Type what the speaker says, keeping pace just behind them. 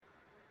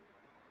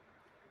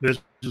This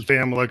is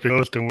Sam Electric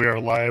Ghost, and we are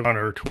live on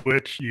our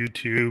Twitch,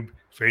 YouTube,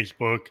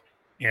 Facebook,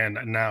 and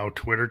now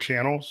Twitter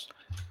channels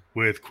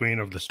with Queen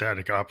of the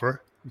Static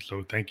Opera.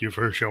 So thank you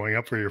for showing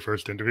up for your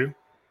first interview.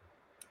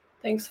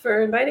 Thanks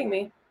for inviting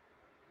me.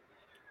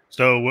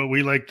 So what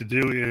we like to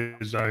do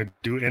is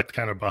do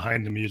kind of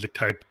behind the music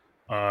type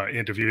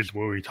interviews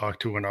where we talk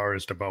to an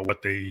artist about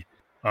what they're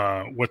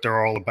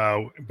all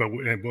about. But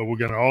what we're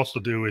going to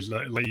also do is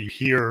let you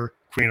hear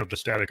Queen of the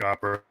Static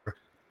Opera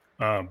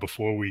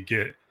before we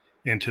get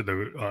into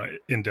the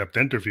in-depth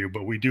interview.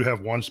 But we do have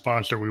one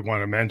sponsor we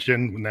want to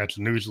mention, and that's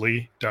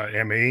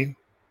Newsly.me,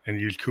 and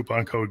use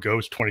coupon code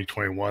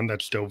GHOST2021.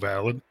 That's still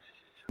valid.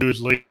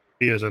 Newsly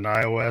is an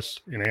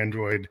iOS and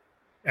Android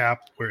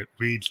app where it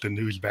reads the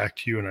news back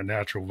to you in a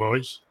natural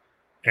voice,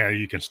 and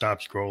you can stop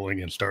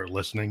scrolling and start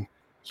listening.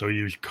 So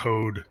use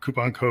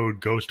coupon code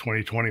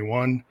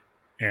GHOST2021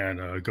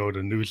 and go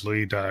to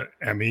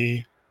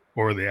newsly.me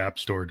or the App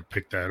Store to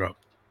pick that up.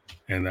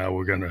 And now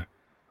we're going to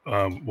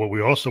what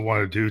we also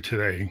want to do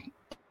today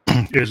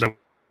is that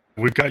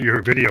we've got your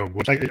video,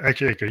 which is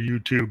actually like a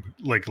YouTube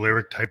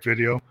lyric type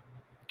video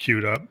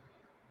queued up.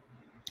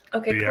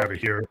 Okay, so you cool. have it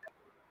here,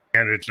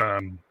 and it's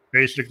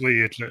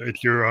basically it's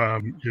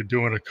you're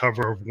doing a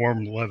cover of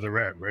Warm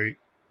Leatherette, right?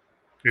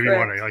 Maybe you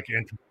want to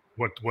enter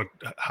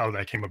how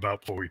that came about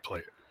before we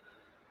play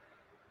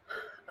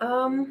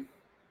it.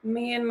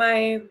 Me and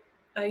I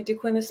do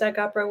Queen of the Static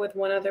Opera with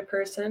one other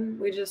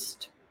person.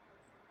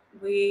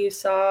 We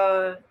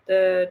saw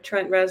the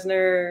Trent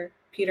Reznor,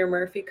 Peter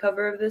Murphy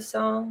cover of this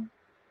song.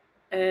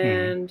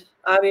 And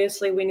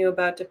obviously we knew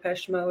about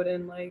Depeche Mode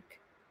and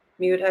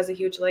Mute has a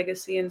huge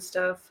legacy and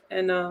stuff.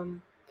 And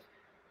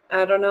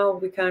I don't know,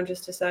 we kind of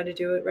just decided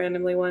to do it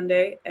randomly one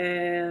day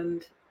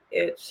and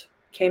it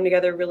came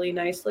together really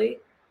nicely.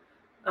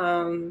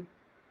 Not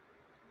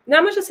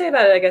much to say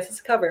about it, I guess. It's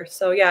a cover.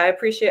 So yeah, I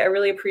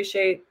really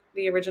appreciate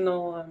the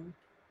original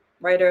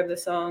writer of the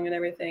song and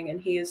everything. And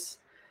he's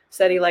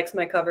said he likes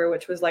my cover,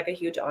 which was a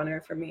huge honor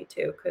for me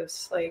too.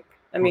 Cause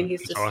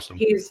he's just awesome.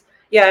 He's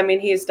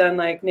done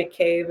Nick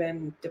Cave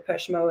and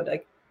Depeche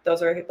Mode.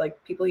 Those are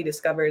people he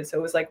discovered. So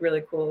it was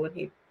really cool when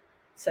he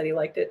said he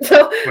liked it.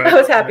 So I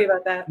was happy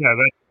about that. Yeah,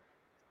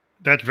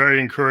 that's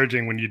very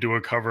encouraging when you do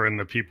a cover and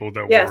the people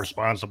that were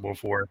responsible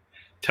for it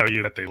tell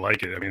you that they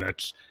like it. I mean,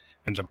 that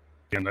ends up,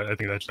 and I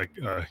think that's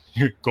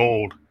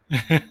gold.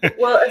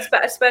 Well,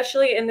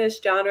 especially in this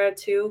genre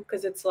too,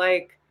 because it's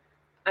he's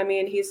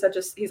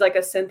like a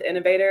synth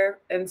innovator,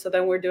 and so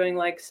then we're doing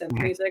synth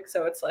music,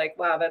 so it's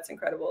wow, that's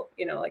incredible.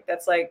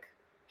 That's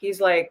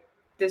he's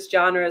this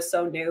genre is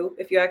so new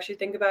if you actually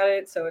think about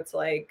it. So it's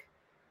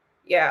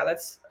yeah,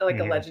 that's a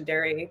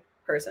legendary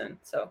person.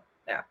 So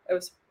yeah, it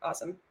was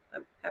awesome.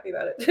 I'm happy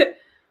about it.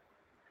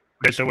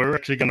 Okay, so we're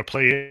actually going to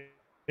play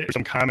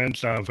some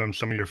comments from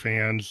some of your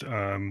fans.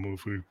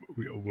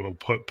 We'll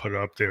put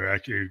up there,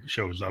 actually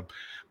shows up,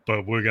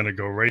 but we're going to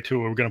go right to it.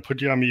 We're going to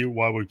put you on mute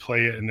while we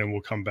play it, and then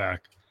we'll come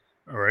back.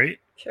 All right?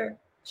 Sure.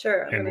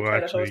 I'm going to try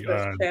to host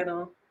this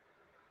channel.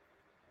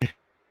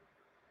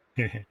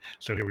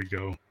 So here we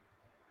go.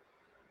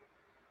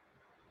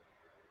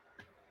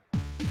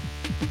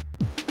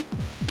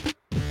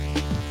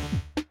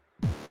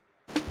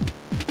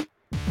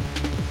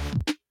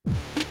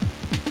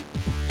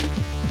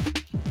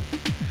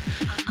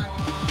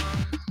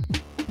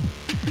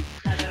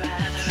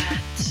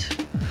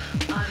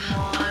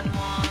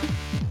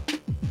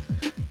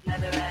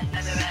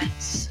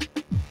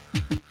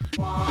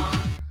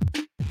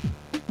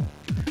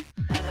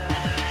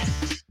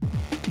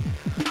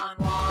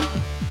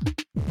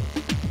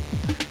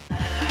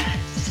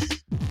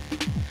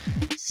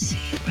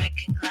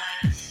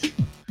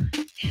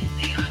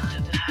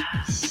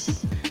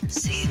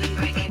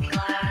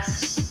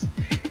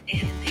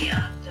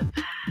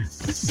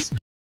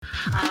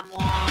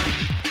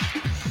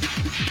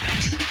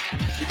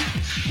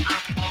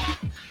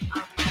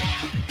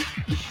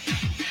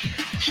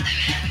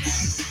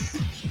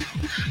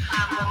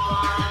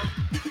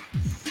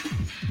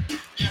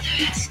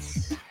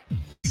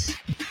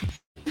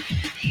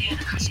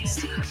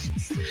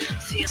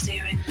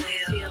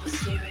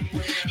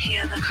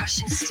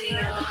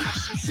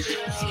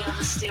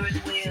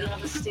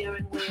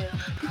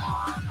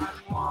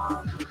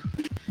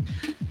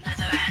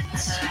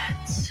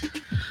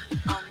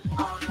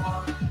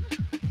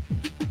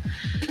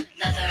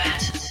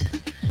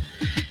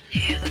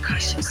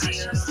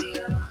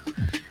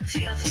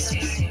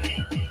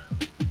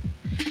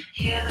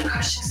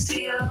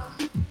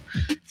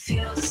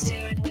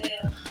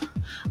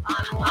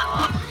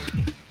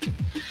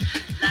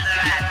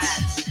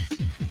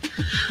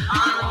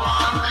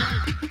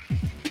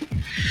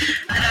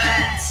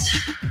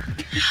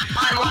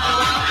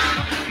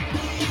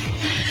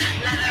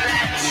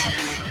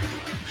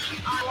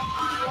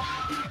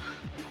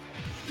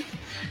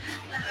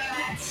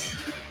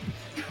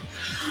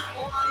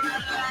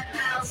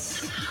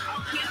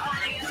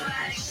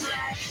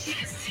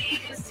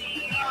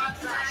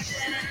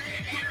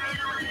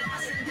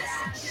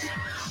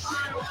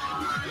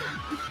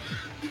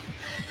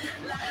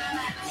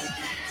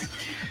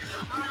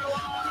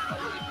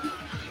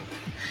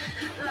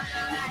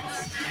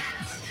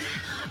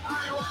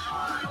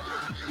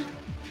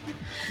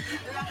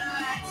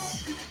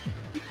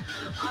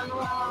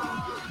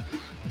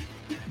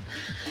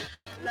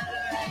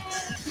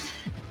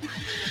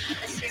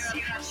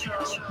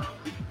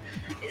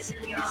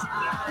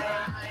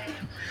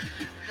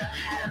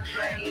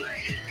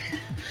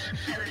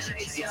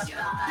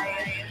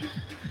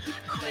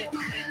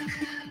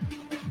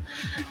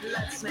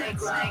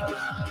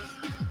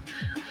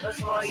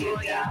 before you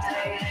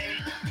die.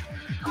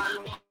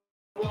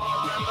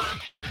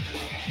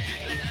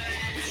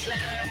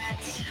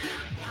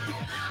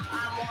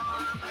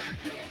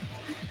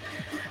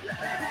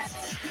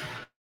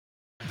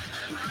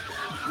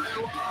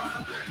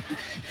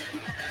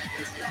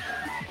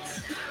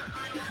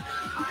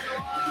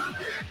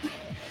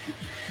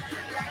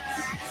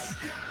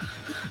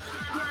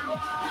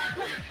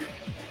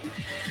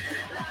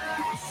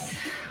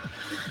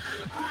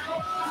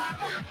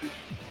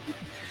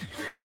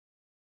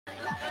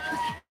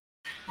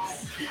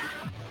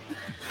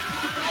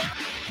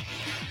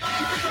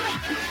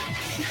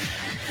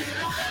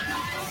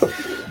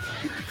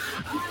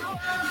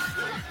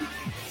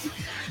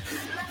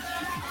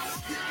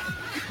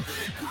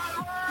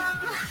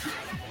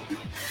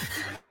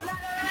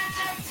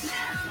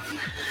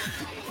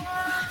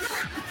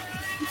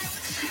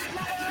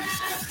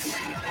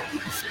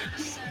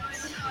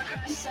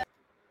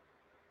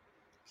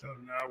 So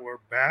now we're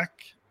back.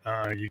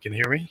 You can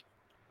hear me?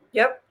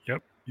 Yep.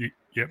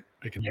 Yep,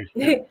 I can hear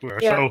you. Yeah.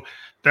 So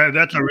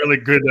that's a really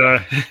good.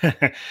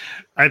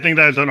 I think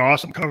that's an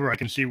awesome cover. I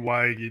can see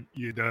why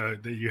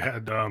that you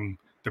had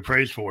the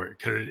praise for it,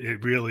 because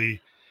it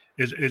really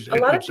it's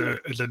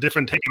a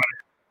different take on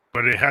it,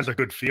 but it has a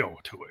good feel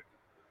to it.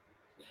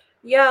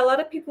 Yeah, a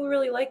lot of people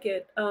really like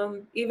it.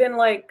 Even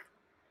like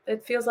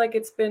it feels like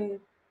it's been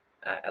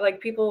like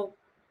people,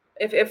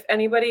 if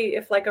anybody,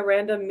 if like a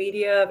random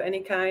media of any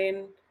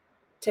kind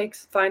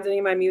finds any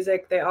of my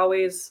music, they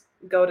always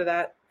go to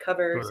that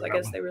cover. Go to So I that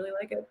guess one. they really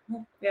like it.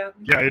 Yeah.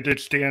 Yeah, it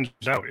stands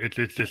out. It's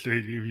just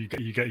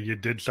you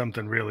did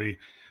something really.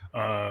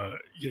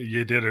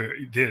 You did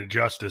it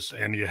justice,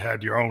 and you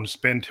had your own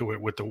spin to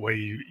it with the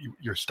way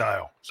your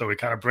style. So it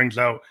kind of brings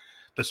out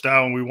the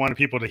style, and we wanted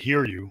people to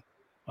hear you.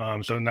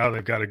 So now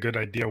they've got a good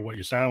idea of what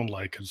you sound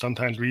like. Because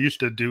sometimes we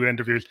used to do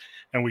interviews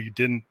and we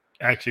didn't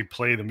actually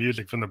play the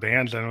music from the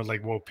bands, and it was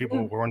like, well,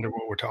 people were wondering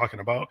what we're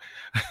talking about.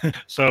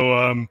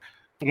 So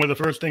one of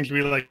the first things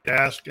we like to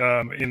ask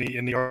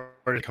in the art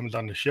that comes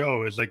on the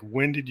show is like,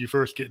 when did you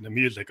first get into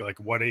music? Like,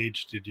 what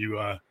age did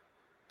you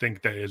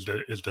think that is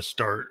the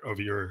start of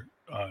your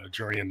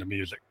journey into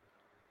music?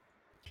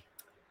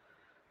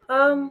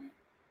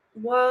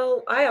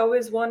 Well, I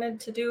always wanted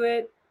to do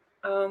it.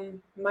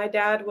 My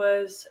dad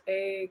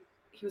he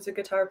was a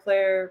guitar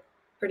player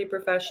pretty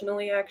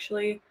professionally,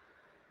 actually.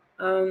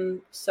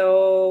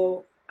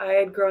 So I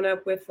had grown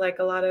up with like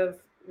a lot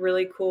of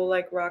really cool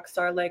like rock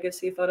star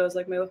legacy photos,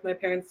 like with my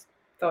parents'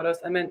 photos.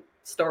 I meant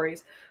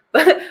stories,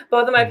 but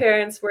both of my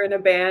parents were in a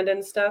band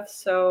and stuff.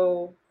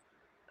 So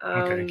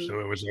Okay, so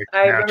it was like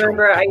I natural.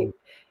 remember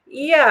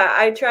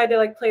I tried to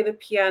like play the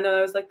piano.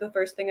 It was like the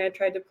first thing I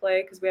tried to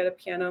play because we had a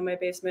piano in my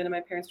basement and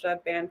my parents would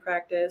have band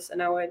practice,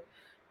 and I would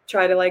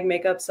try to like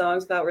make up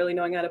songs without really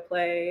knowing how to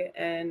play,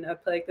 and I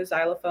play like the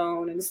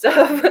xylophone and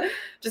stuff,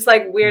 just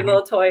like weird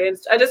little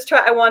toys.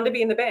 I wanted to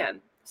be in the band.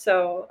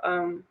 So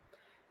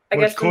I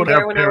guess it's cool from to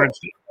have there when parents.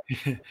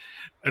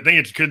 I think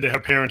it's good to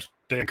have parents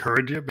that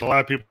encourage you, but a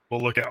lot of people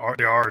look at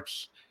the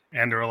arts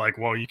and they're like,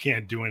 well, you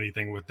can't do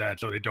anything with that,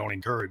 so they don't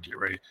encourage you,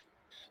 right?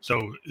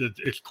 So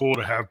it's cool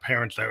to have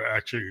parents that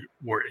actually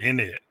were in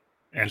it,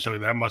 and so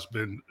that must have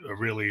been a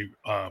really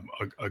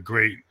a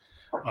great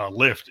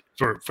lift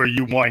for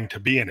you wanting to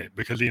be in it,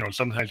 because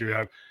sometimes you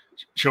have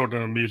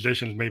children of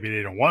musicians, maybe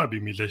they don't want to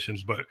be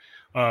musicians, but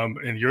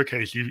in your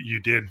case, you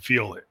did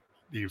feel it.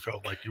 You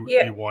felt like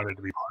yeah, you wanted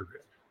to be part of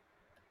it.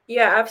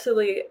 yeah,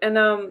 absolutely. And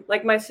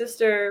like my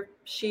sister,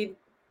 she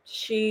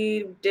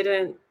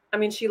didn't, I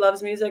mean, she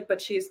loves music,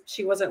 but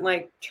she wasn't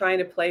like trying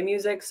to play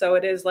music. So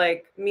it is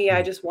like me,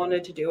 I just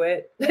wanted to do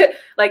it.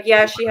 Like,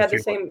 yeah, she had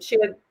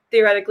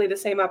theoretically the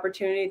same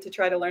opportunity to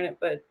try to learn it,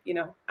 but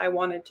I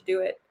wanted to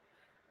do it.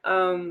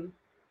 Um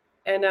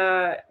and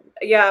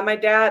yeah, my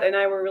dad and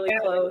I were really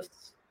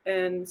close.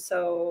 And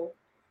so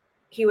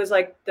he was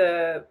like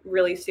the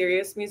really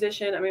serious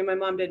musician. I mean, my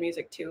mom did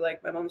music too.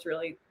 Like my mom's a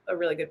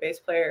really good bass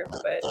player,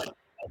 but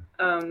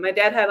my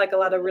dad had like a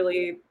lot of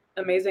really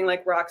amazing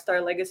like rock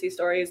star legacy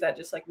stories that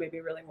just like made me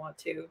really want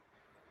to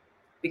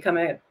become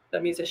a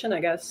musician,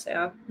 I guess.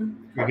 Yeah.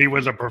 He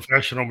was a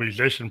professional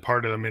musician,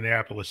 part of the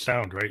Minneapolis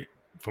Sound, right?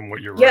 From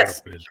what your write up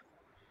Yes, is.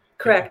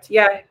 correct.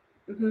 Yeah.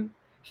 hmm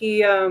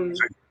He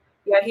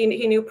yeah, he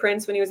knew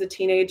Prince when he was a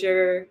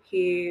teenager.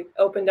 He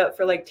opened up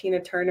for like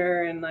Tina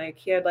Turner, and like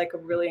he had like a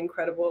really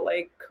incredible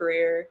like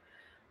career.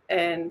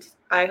 And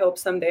I hope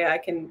someday I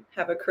can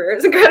have a career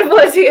as incredible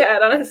as he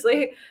had.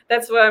 Honestly,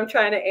 that's what I'm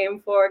trying to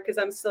aim for, because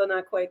I'm still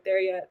not quite there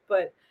yet.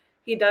 But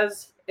he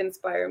does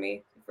inspire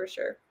me for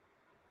sure.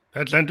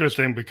 That's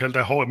interesting, because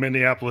the whole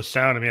Minneapolis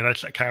Sound, I mean,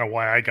 that's kind of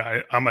why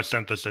I'm a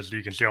synthesist.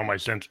 You can see all my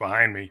synths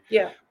behind me.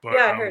 Yeah, But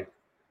yeah, I heard.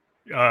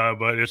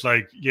 but it's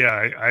like,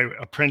 yeah,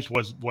 Prince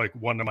was like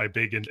one of my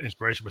big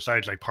inspiration,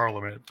 besides like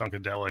Parliament,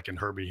 Funkadelic, and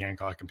Herbie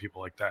Hancock and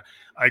people like that.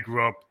 I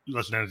grew up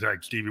listening to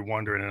like Stevie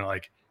Wonder, and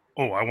like,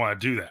 oh, I want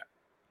to do that.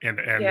 And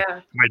Yeah,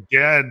 my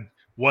dad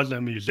wasn't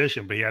a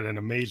musician, but he had an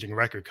amazing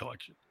record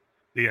collection.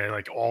 He had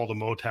like all the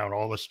Motown,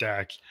 all the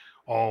Stax,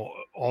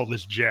 all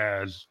this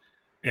jazz.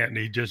 and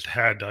he just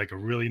had like a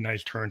really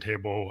nice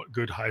turntable,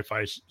 good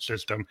hi-fi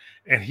system,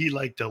 and he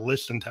liked to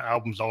listen to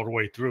albums all the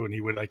way through, and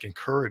he would like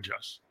encourage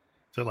us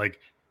to like,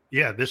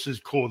 yeah, this is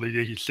cool. That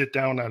you sit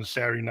down on a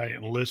Saturday night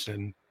and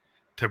listen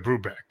to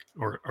Brubeck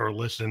or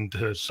listen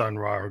to Sun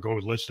Ra or go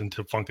listen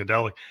to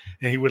Funkadelic,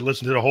 and he would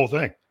listen to the whole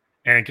thing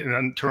and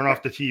then turn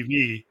off the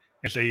TV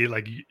and say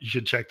like you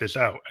should check this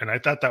out. And I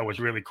thought that was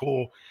really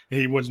cool. And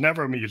he was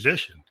never a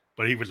musician,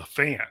 but he was a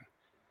fan.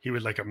 He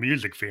was like a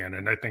music fan,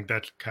 and I think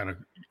that's kind of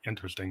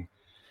interesting.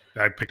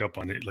 I picked up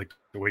on it like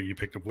the way you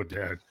picked up with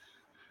Dad.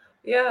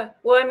 Yeah.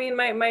 Well, I mean,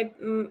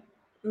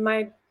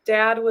 my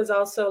dad was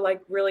also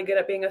like really good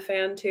at being a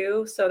fan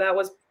too. So that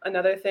was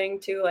another thing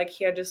too. Like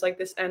he had just like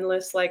this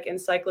endless like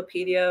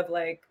encyclopedia of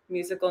like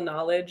musical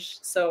knowledge.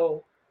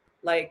 So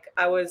like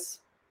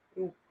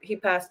he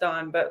passed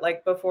on, but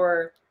like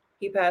before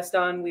he passed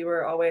on, we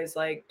were always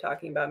like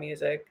talking about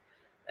music.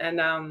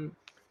 And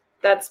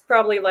that's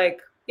probably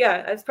like,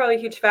 yeah, that's probably a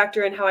huge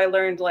factor in how I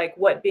learned like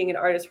what being an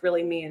artist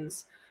really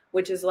means,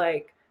 which is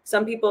like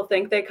some people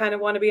think they kind of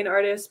want to be an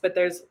artist, but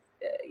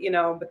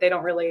but they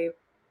don't really.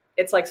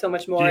 It's like so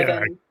much more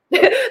than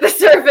the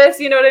surface.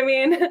 You know what I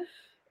mean?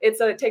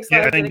 It takes a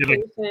lot of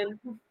dedication.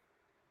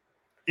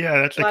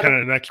 That's the kind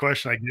of next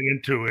question I get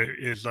into. It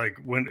is like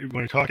when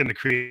you're talking to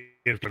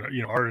creative,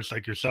 artists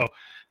like yourself,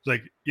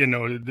 like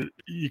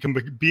you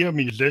can be a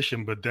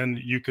musician, but then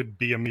you could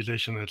be a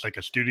musician that's like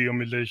a studio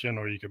musician,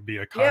 or you could be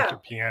a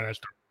concert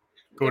pianist, or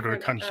go to a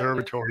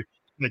conservatory.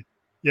 Like,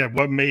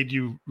 what made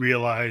you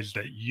realize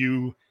that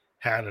you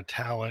had a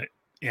talent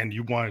and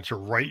you wanted to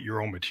write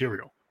your own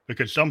material?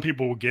 Because some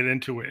people will get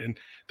into it and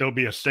they'll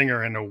be a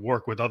singer and they'll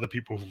work with other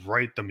people who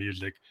write the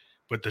music,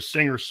 but the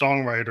singer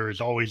songwriter has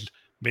always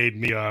made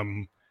me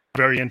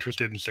very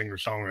interested in singer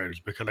songwriters,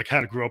 because I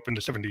kind of grew up in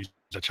the 70s,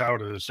 a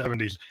child of the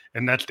 70s,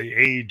 and that's the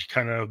age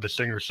kind of the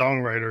singer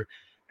songwriter.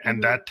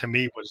 And that to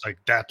me was like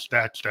that's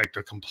like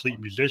the complete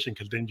musician,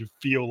 because then you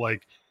feel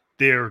like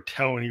they're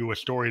telling you a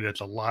story that's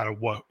a lot of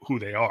who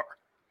they are.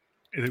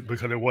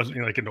 Because it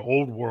wasn't like in the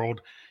old world,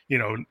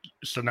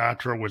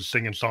 Sinatra was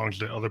singing songs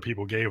that other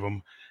people gave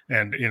him,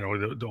 and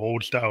the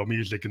old style of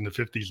music in the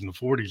 50s and the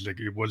 40s, like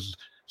it was,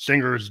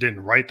 singers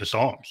didn't write the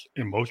songs.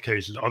 In most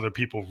cases, other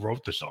people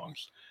wrote the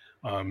songs.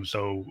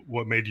 So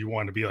what made you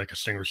want to be like a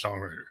singer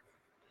songwriter?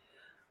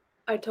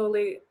 I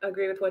totally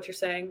agree with what you're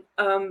saying.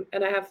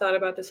 And I have thought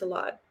about this a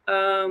lot.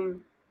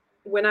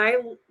 When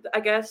I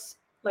guess,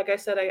 like I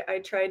said, I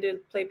tried to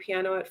play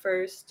piano at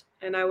first,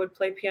 and I would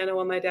play piano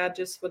while my dad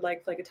just would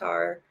like play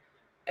guitar,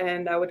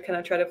 and I would kind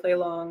of try to play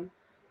along.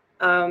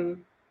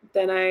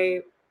 Then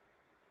I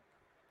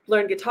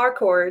learned guitar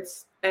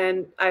chords,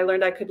 and I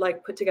learned I could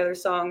like put together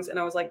songs, and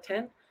I was like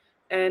 10.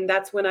 And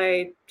that's when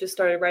I just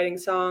started writing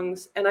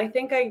songs. And I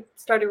think I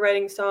started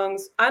writing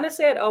songs.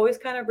 Honestly, I'd always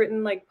kind of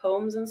written like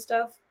poems and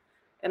stuff,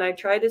 and I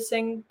tried to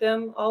sing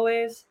them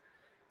always.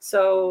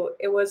 So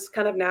it was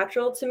kind of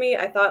natural to me.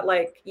 I thought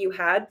like you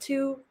had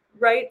to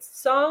write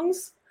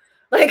songs.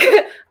 Like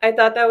I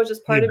thought that was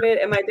just part of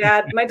it. And my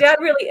dad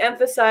really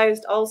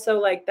emphasized also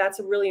like that's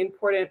a really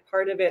important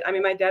part of it. I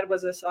mean, my dad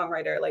was a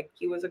songwriter. Like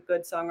he was a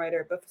good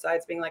songwriter, but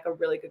besides being like a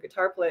really good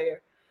guitar player,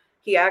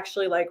 he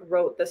actually like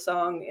wrote the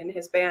song in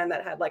his band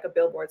that had like a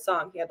Billboard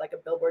song. He had like a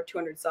Billboard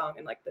 200 song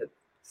in like the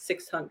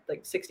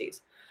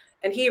 60s,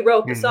 and he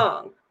wrote the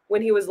song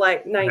when he was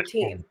like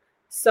 19.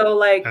 So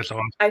like awesome.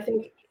 I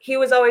think he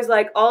was always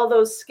like all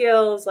those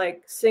skills,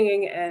 like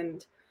singing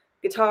and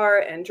guitar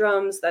and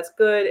drums, that's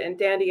good and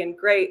dandy and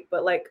great,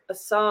 but like a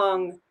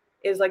song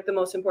is like the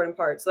most important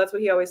part. So that's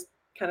what he always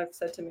kind of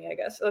said to me, I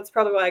guess. So that's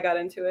probably why I got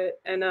into it.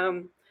 And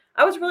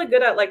I was really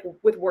good at like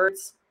with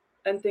words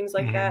and things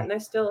like that, and I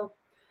still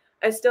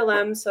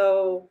am.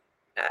 So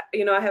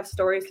I have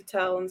stories to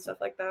tell and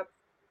stuff like that.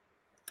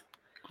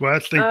 Well, I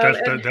think that's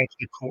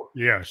the core.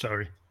 Yeah,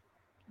 sorry.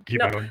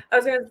 Keep going.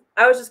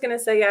 I was just gonna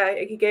say, yeah,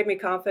 he gave me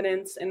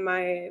confidence in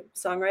my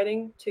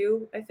songwriting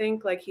too. I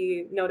think like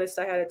he noticed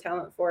I had a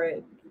talent for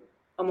it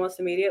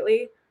almost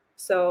immediately.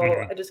 So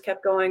I just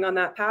kept going on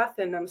that path,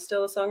 and I'm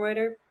still a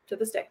songwriter to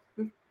this day.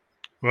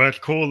 Well, that's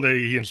cool that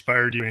he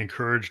inspired you,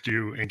 encouraged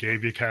you, and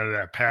gave you kind of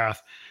that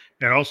path.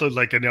 And also,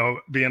 like,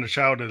 being a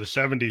child of the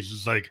 70s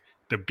is like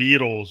the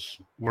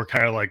Beatles were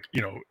kind of like,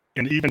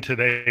 and even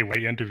today when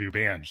I interview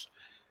bands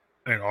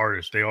and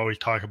artists, they always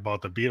talk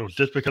about the Beatles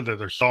just because of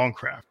their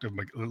songcraft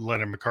of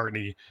Lennon,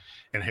 McCartney,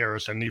 and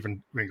Harrison, and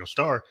even Ringo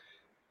Starr.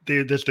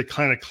 They're just the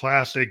kind of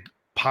classic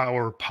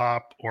power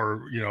pop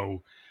or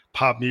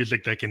pop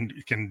music that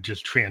can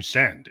just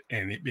transcend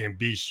and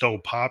be so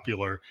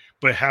popular,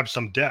 but have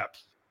some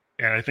depth.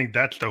 And I think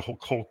that's the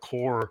whole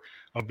core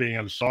of being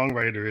a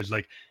songwriter, is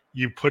like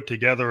you put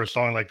together a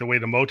song like the way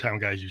the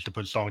Motown guys used to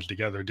put songs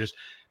together. Just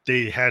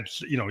they had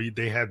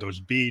those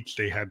beats,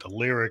 they had the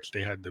lyrics,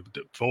 they had the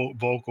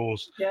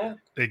vocals. Yeah.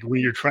 Like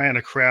when you're trying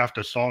to craft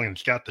a song and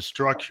it's got the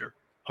structure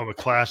of a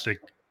classic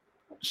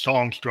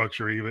song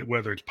structure, even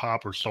whether it's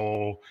pop or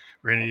soul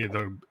or any of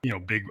the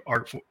big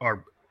art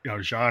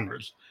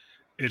genres,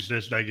 it's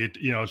just like it.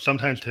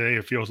 Sometimes today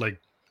it feels like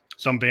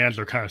some bands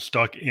are kind of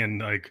stuck in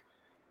like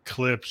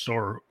clips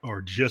or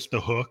just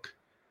the hook,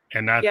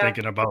 and not Yeah.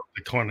 thinking about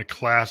the kind of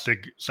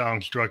classic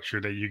sound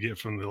structure that you get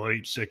from the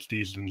late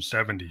 60s and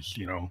 70s,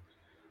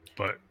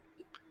 but I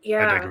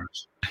Yeah.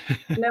 digress.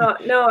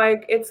 No,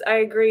 I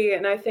agree,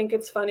 and I think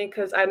it's funny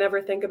because I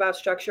never think about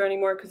structure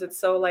anymore because it's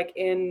so like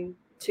in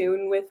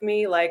tune with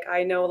me. Like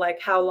I know like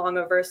how long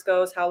a verse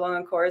goes, how long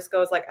a chorus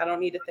goes. Like I don't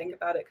need to think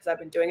about it because I've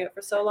been doing it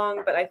for so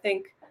long. But I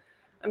think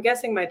I'm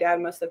guessing my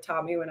dad must have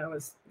taught me when I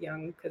was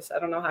young because I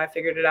don't know how I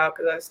figured it out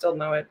because I still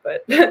know it.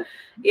 But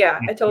yeah,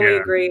 I totally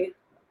Yeah. agree.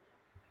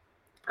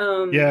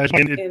 Yeah,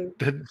 And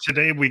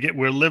today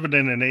we're living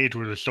in an age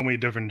where there's so many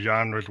different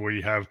genres where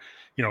you have,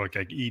 like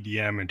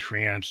EDM and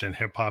trance and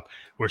hip hop,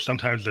 where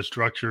sometimes the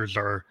structures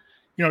are,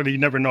 you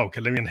never know.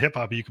 Because I mean, hip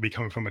hop, you could be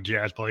coming from a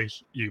jazz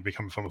place, you could be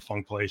coming from a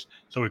funk place,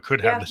 so it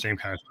could have yeah, the same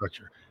kind of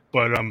structure.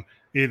 But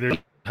either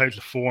types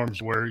of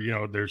forms where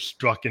they're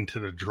stuck into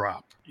the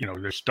drop,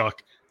 they're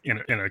stuck in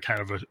a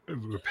kind of a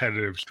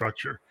repetitive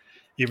structure,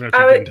 even if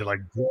I you get would. into like,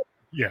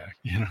 yeah,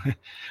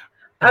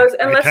 I was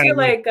I unless kind you're of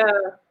like. like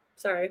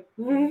sorry.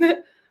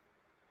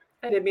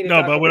 I didn't mean to No,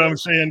 talk but over what I'm you.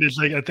 saying is,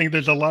 like, I think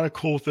there's a lot of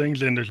cool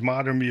things, and there's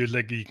modern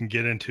music you can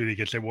get into. You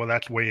can say, well,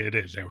 that's the way it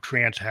is.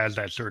 Trance has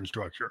that certain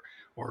structure,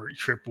 or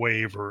trip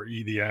wave, or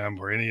EDM,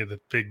 or any of the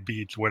big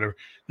beats, whatever.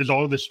 There's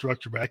all this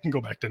structure, but I can go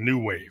back to new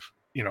wave,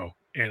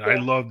 and I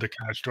Yeah. love the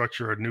kind of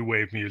structure of new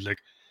wave music.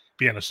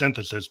 Being a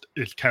synthesist,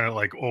 it's kind of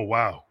like, oh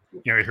wow,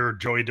 I heard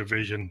Joy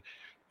Division,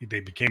 they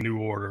became New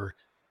Order,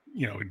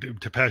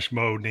 Depeche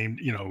Mode, named,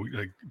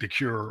 like The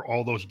Cure,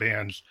 all those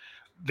bands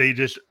it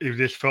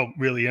just felt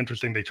really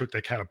interesting. They took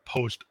that kind of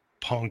post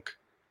punk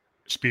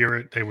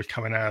spirit they was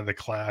coming out of the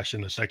Clash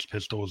and the Sex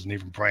Pistols and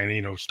even Brian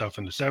Eno stuff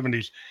in the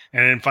 70s,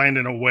 and then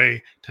finding a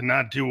way to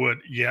not do what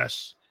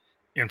Yes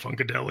and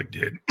Funkadelic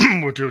did,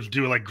 which was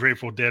do like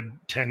Grateful Dead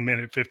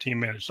 10-minute,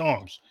 15-minute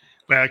songs,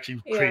 but actually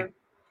Yeah. create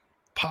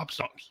pop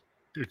songs,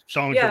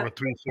 songs that Yeah. were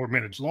 3 or 4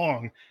 minutes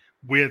long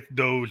with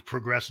those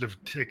progressive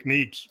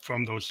techniques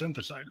from those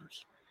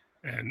synthesizers,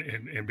 and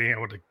being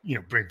able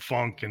to bring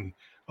funk and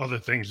other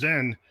things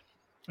in.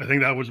 I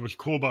think that was what's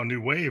cool about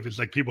new wave is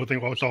like people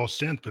think, oh, it's all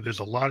synth, but there's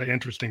a lot of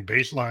interesting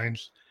bass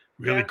lines,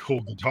 really Yeah.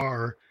 cool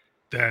guitar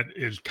that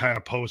is kind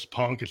of post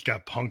punk. It's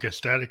got punk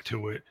aesthetic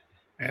to it,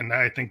 and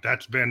I think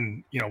that's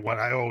been what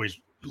I always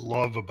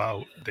love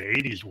about the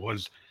 '80s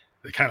was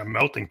the kind of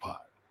melting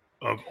pot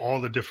of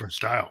all the different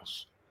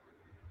styles,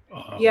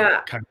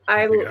 Yeah, kind of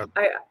I coming together.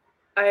 I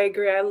I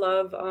agree. I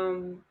love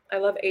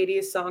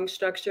 80s song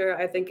structure.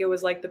 I think it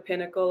was like the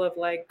pinnacle of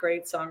like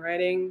great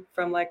songwriting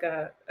from like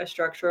a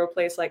structural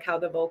place, like how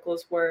the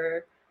vocals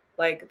were,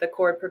 like the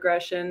chord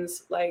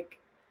progressions. Like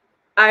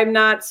I'm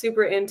not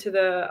super into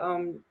the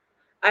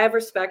I have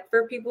respect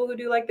for people who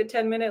do like the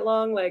 10-minute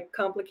long, like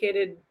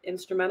complicated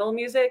instrumental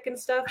music and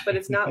stuff, but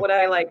it's not what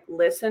I like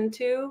listen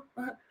to.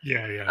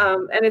 Yeah, yeah.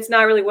 And it's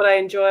not really what I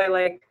enjoy.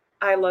 Like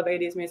I love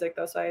 80s music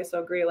though, so I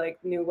so agree. Like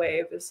new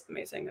wave is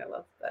amazing. I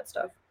love that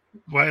stuff.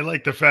 Well, I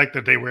like the fact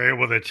that they were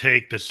able to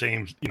take the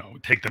same,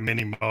 take the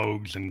mini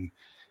Moogs and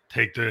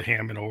take the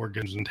Hammond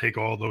organs and take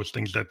all those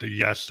things that the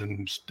Yes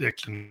and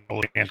Sticks and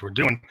all the bands were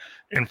doing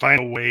and find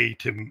a way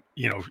to,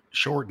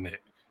 shorten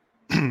it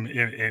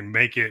and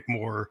make it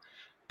more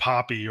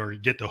poppy or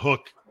get the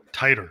hook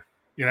tighter.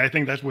 I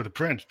think that's where the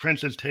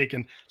Prince has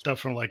taken stuff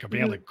from like a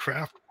band Hmm. like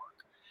Kraftwerk.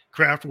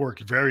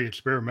 Kraftwerk's very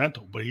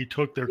experimental, but he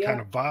took their kind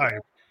Yeah, of vibe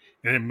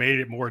and it made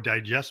it more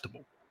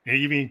digestible. And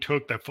even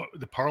took the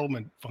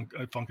Parliament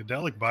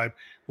funkadelic vibe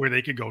where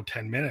they could go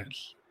 10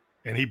 minutes,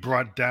 and he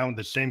brought down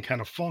the same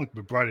kind of funk,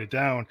 but brought it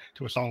down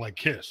to a song like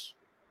Kiss,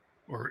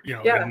 or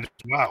yeah, and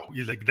wow,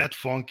 he's like that's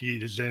funky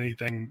as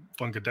anything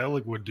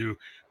funkadelic would do,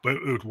 but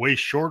it was way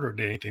shorter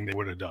than anything they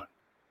would have done.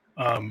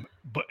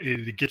 But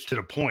it gets to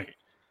the point,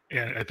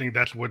 and I think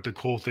that's what the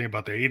cool thing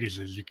about the '80s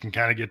is. You can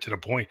kind of get to the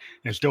point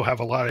and still have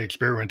a lot of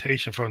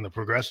experimentation from the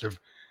progressive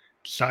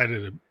side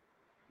of the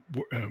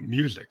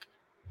music,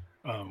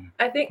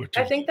 I think which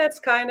I is think that's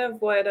kind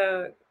of what.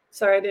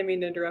 Sorry, I didn't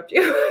mean to interrupt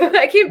you.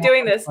 I keep well,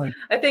 doing that's this. fine.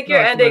 I think No,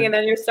 you're it's ending fine. and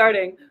then you're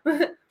starting.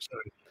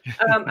 Sorry.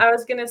 I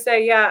was gonna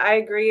say, yeah, I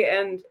agree,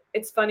 and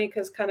it's funny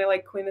because kind of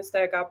like Queen of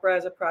Static Opera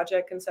as a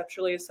project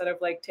conceptually, instead of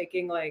like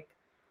taking like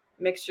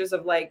mixtures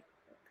of like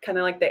kind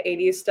of like the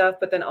 80s stuff,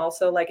 but then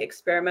also like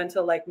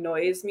experimental like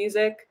noise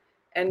music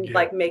and Yeah,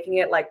 like making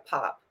it like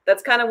pop.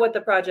 That's kind of what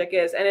the project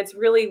is, and it's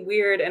really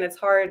weird and it's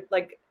hard.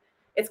 Like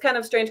it's kind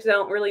of strange because I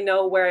don't really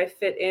know where I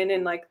fit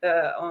in like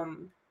the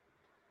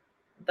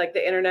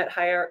internet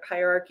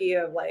hierarchy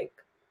of like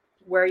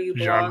where you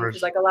belong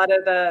because genres. like a lot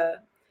of the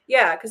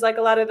yeah because like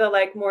a lot of the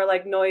like more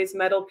like noise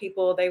metal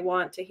people they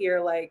want to hear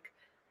like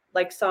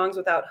songs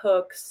without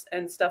hooks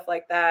and stuff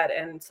like that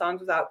and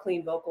songs without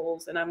clean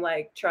vocals and I'm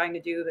like trying to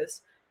do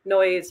this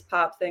noise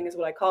pop thing is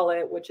what I call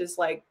it, which is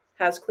like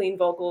has clean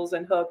vocals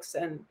and hooks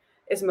and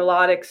is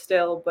melodic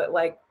still but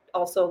like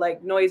also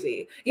like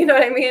noisy, you know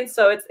what I mean?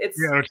 So it's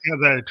Yeah, it's got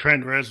that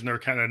Trent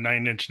Reznor kind of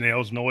Nine Inch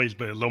Nails noise,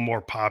 but a little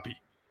more poppy.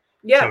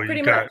 yeah, So you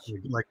pretty got much.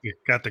 like you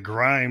got the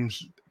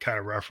Grimes kind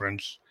of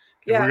reference,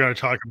 if we're Yeah. going to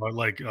talk about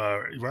like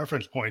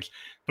reference points.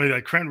 But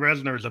like Trent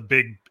Reznor is a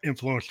big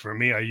influence for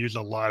me. I use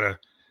a lot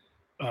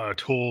of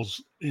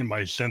tools in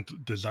my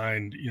synth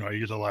design. You know, I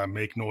use a lot of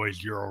make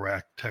noise,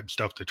 Eurorack type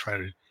stuff to try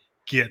to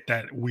get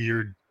that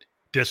weird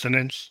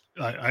dissonance.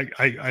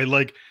 I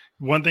like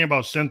one thing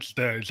about synths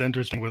that is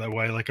interesting with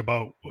what I like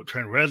about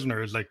Trent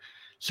Reznor is like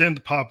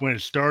synth pop when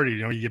it started.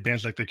 You know, you get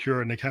bands like The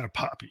Cure and they kind of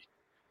poppy,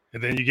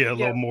 and then you get a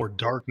little Yeah. more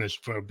darkness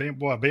for a band.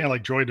 Well, a band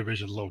like Joy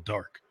Division is a little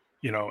dark,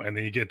 you know, and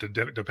then you get the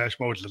Depeche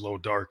Mode is a little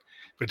dark.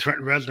 But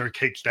Trent Reznor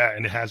takes that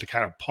and it has a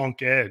kind of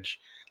punk edge,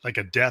 like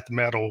a death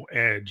metal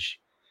edge,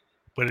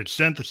 but it's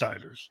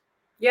synthesizers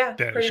Yeah,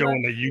 that pretty much.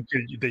 showing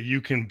that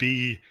you can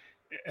be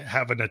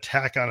have an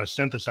attack on a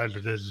synthesizer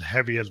that's as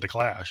heavy as the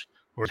Clash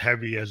or as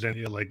heavy as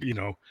any like you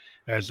know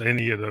as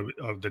any of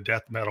the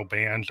death metal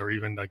bands or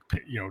even like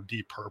you know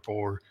Deep Purple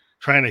or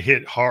trying to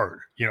hit hard.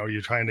 You know,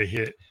 you're trying to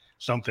hit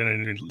something,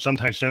 and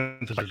sometimes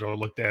synthesizers are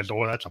looked at as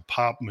oh that's a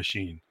pop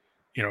machine,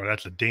 you know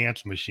that's a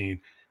dance machine,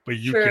 but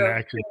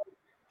True.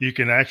 you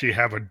can actually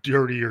have a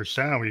dirtier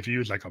sound if you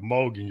use like a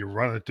Moog and you're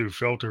running through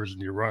filters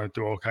and you're running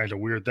through all kinds of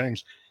weird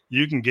things.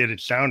 You can get it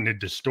sounding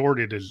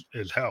distorted as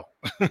hell.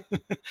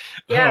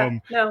 Yeah.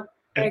 um, No,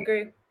 I and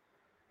agree.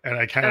 and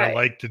I kind of I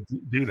like to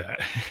do that.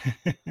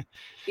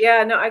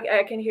 Yeah, no,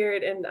 I can hear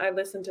it, and I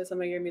listen to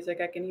some of your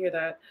music. I can hear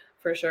that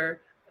for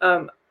sure.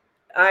 Um,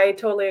 I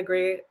totally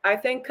agree. I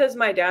think because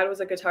my dad was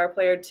a guitar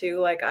player too,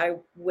 like I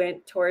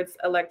went towards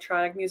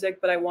electronic music,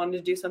 but I wanted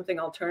to do something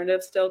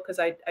alternative still because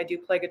I do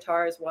play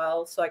guitar as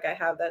well. So like I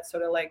have that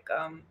sort of like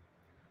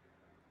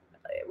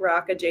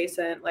rock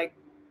adjacent like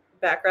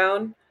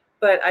background,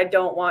 but I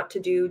don't want to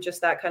do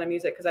just that kind of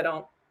music because I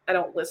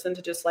don't listen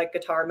to just like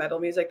guitar metal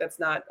music. That's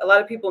not a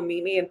lot of people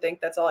meet me and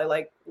think that's all I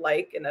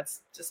like, and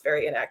that's just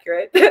very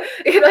inaccurate.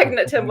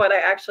 Like to what I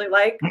actually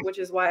like, which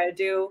is why I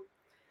do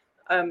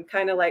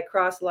kind of like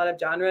cross a lot of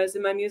genres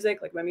in my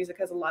music. Like my music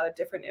has a lot of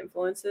different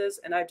influences,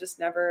 and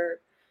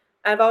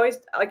I've always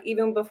like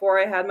even before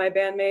I had my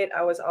bandmate,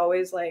 I was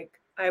always like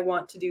I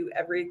want to do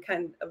every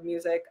kind of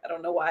music. I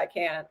don't know why I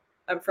can't.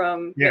 I'm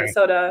from Yeah,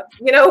 Minnesota.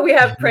 We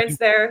have Prince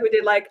there who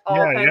did like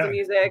all yeah, kinds yeah, of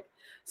music.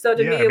 So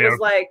to yeah. me I it mean, was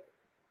like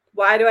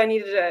why do I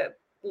need to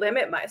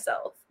limit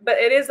myself? But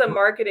it is a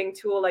marketing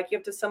tool. Like you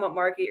have to somewhat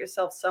market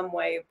yourself some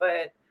way,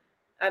 but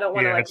I don't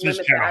want to yeah, like it's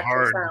just limit the kind of actual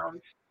hard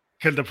sound.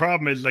 because the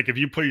problem is like if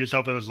you put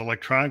yourself as an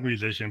electronic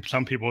musician,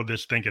 some people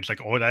just think it's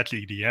like oh that's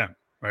EDM,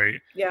 right?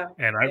 Yeah.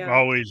 And I've Yeah.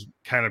 always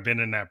kind of been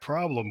in that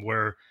problem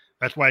where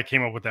that's why I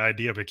came up with the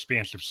idea of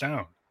expansive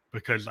sound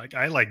because like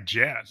I like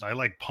jazz, I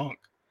like punk,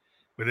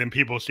 but then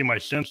people see my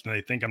synths and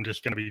they think I'm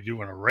just going to be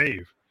doing a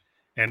rave,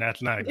 and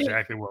that's not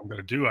exactly what I'm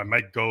going to do. I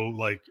might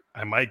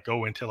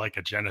go into like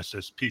a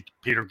Genesis,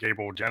 Peter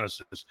Gabriel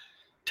Genesis,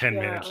 10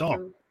 minute Yeah. song.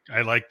 Awesome.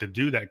 I like to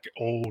do that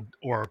old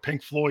or a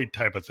Pink Floyd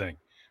type of thing,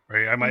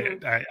 right? Hmm.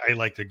 I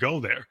like to go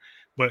there,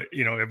 but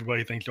you know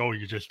everybody thinks oh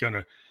you're just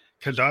gonna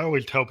because I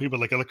always tell people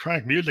like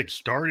electronic music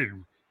started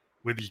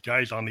with these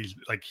guys on these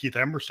like Keith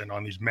Emerson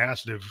on these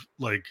massive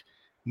like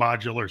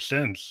modular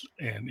synths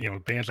and you know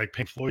bands like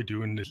Pink Floyd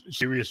doing this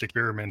serious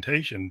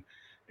experimentation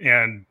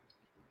and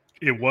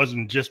it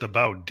wasn't just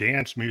about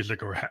dance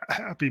music or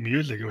happy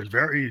music. It was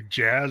very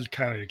jazz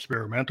kind of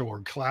experimental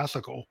or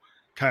classical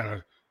kind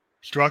of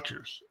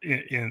structures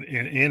in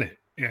it.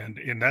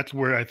 And that's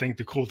where I think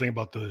the cool thing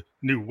about the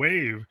new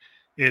wave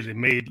is it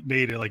made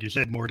it like you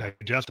said more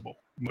digestible.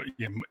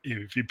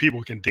 If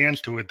people can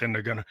dance to it, then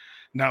they're gonna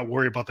not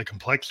worry about the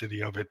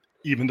complexity of it,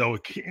 even though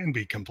it can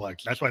be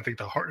complex. That's why I think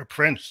the heart of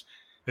Prince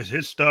is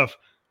his stuff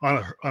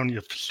on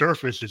your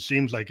surface. It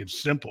seems like it's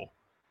simple,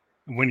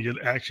 when you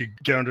actually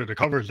get under the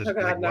covers, it's Oh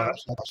like, God, wow, no.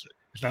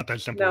 it's not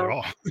that simple at No.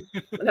 all.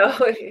 No,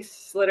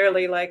 he's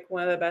literally like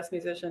one of the best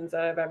musicians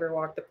that I've ever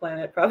walked the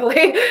planet,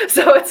 probably.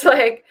 So it's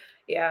like,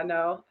 yeah,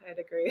 no, I'd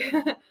agree.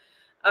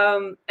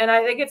 And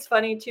I think it's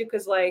funny too,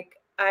 because like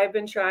I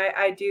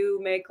do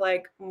make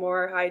like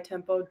more high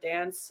tempo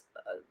dance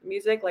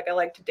music. Like I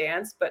like to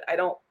dance, but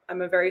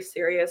I'm a very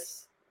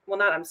serious, well,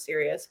 not I'm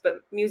serious,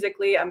 but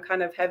musically, I'm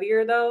kind of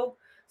heavier though.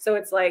 So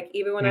it's like,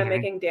 even when I'm Hmm.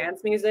 making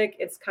dance music,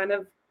 it's kind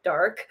of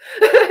dark,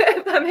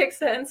 if that makes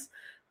sense.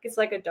 It's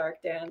like a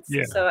dark dance.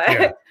 Yeah, So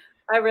yeah.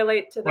 I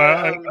relate to Well,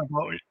 the I've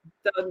always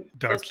those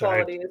dark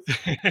side. qualities.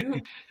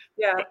 Mhm.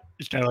 Yeah.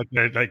 It's kind of like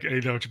that, like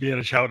you know, to be in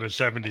a child in the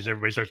 '70s,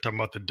 everybody starts talking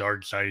about the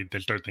dark side. They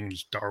start thinking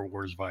Star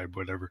Wars vibe,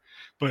 whatever.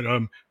 But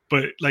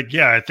but like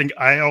yeah, I think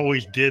I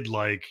always did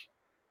like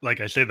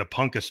I say, the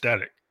punk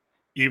aesthetic.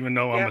 Even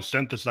though I'm a Yeah.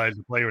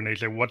 synthesizer player, and they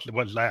say, what's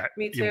that?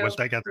 Me You know, what's too.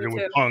 that got to Me do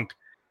with too. punk?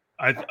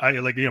 I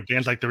like you know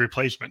bands like the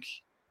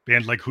Replacements,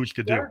 bands like Who's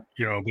Do, Yeah.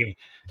 you know, you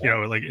Yeah.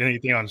 know like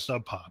anything on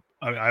Sub Pop.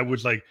 I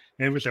was like,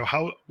 and it was like,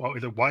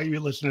 why are you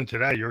listening to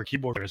that? You're a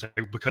keyboard player. It's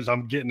like, because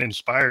I'm getting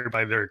inspired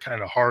by their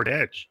kind of hard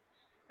edge,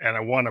 and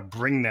I want to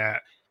bring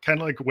that kind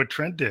of like what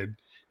Trent did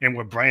and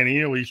what Brian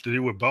Eno used to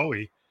do with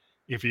Bowie.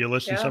 If you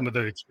listen to Yeah. some of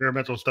the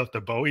experimental stuff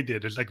that Bowie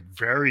did, it's like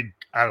very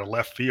out of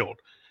left field,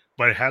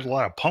 but it had a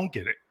lot of punk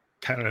in it.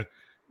 Kind of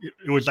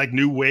it was like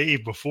new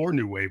wave before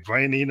new wave.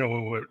 Brian Eno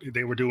and what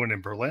they were doing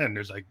in Berlin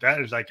is like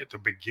that is like at the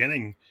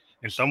beginning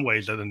in some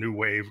ways of the new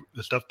wave,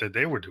 the stuff that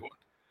they were doing.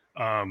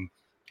 Um,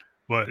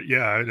 but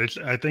yeah,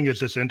 I think it's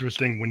just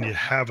interesting when you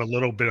have a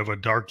little bit of a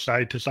dark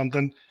side to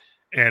something.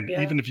 And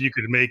Yeah. even if you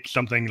could make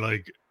something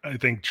like, I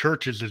think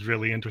Churches is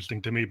really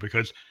interesting to me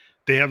because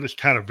they have this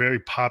kind of very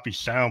poppy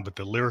sound, but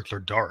the lyrics are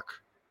dark.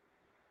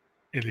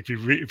 And if you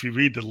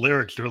read the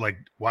lyrics, they're like,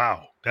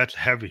 wow, that's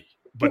heavy.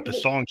 But the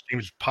song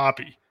seems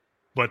poppy,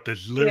 but the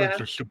lyrics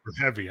Yeah. are super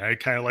heavy. I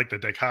kind of like the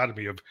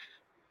dichotomy of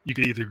you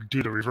could either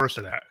do the reverse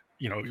of that,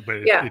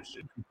 but Yeah.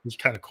 it's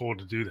kind of cool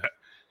to do that.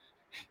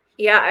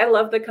 Yeah, I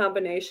love the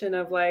combination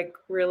of like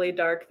really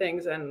dark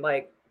things and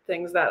like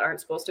things that aren't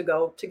supposed to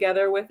go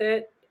together with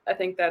it. I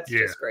think that's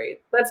Yeah, just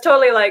great. That's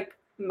totally like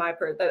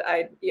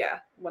that yeah,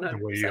 the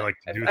way you 100%. like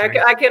to do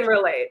things. I can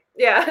relate.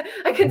 Yeah,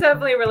 I can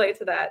definitely relate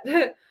to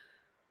that.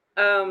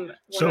 So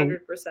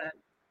 100%.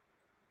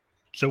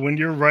 So when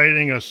you're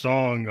writing a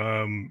song,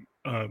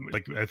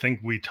 like I think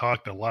we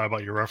talked a lot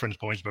about your reference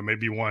points, but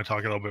maybe you want to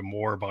talk a little bit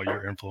more about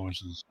your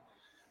influences,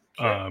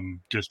 Sure.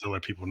 just to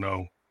let people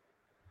know.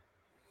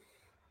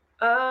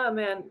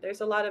 Man,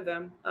 there's a lot of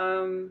them.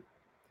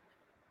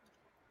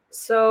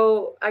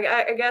 So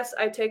I guess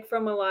I take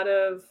from a lot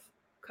of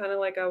kind of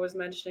like I was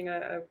mentioning.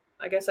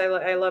 I guess I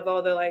love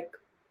all the like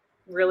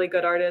really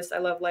good artists. I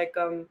love like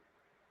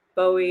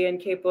Bowie and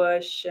Kate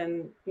Bush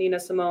and Nina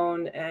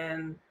Simone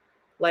and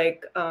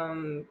like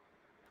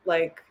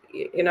like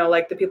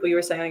the people you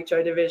were saying like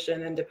Joy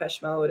Division and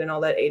Depeche Mode and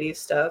all that 80s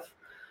stuff.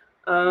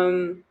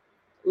 Um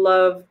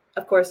love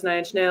of course Nine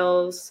Inch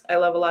Nails. I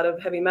love a lot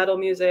of heavy metal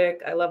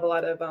music. I love a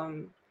lot of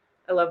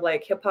I love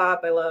like hip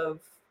hop. I love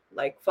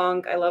like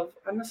funk. I'm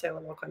gonna say I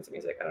love all kinds of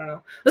music. I don't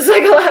know. There's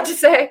like a lot to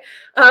say.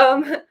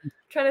 Trying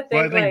to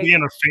Well, I think think like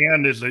being a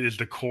fan is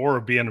the core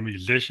of being a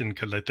musician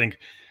because I think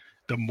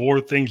the more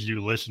things you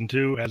listen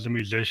to as a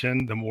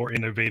musician, the more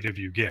innovative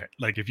you get.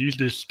 Like if you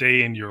just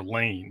stay in your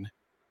lane,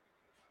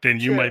 then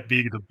you true. might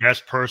be the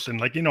best person.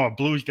 Like, a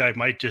blues guy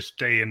might just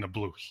stay in the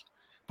blues,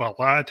 but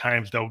a lot of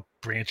times they'll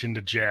branch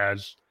into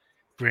jazz,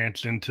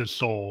 branch into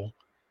soul,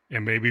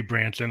 and maybe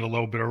branch into a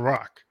little bit of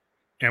rock.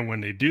 And when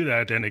they do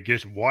that, then it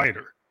gets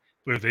wider.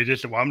 But if they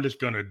just say, well, I'm just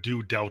going to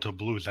do Delta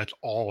blues, that's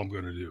all I'm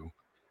going to do.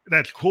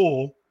 That's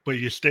cool, but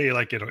you stay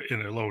like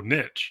in a low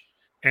niche.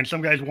 And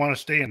some guys want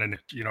to stay in a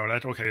niche,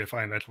 that's okay,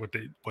 fine. That's what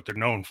they're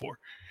known for.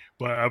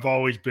 But I've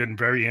always been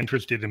very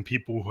interested in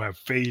people who have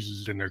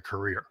phases in their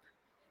career,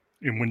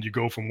 and when you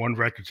go from one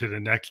record to the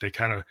next, they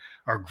kind of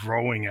are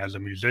growing as a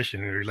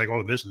musician. And you're like,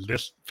 oh, this is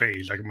this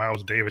phase. Like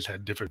Miles Davis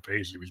had different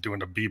phases. He was doing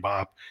the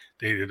bebop,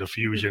 they did the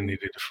fusion, Mhm. they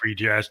did the free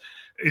jazz.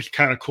 It's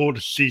kind of cool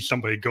to see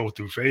somebody go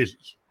through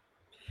phases.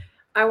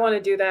 I want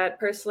to do that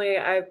personally.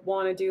 I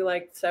want to do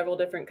like several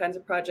different kinds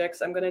of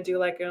projects. I'm going to do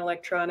like an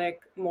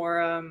electronic,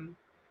 more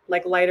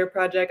like lighter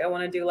project. I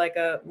want to do like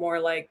a more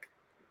like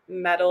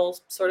metal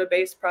sort of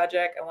based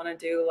project. I want to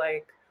do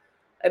like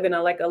I've been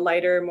a like a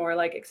lighter, more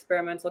like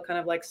experimental kind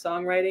of like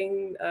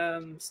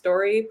songwriting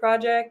story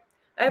project.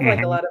 I have like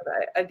a Hmm. lot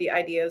of the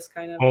ideas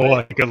kind of,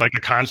 Oh, but like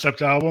a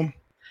concept album.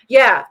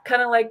 yeah,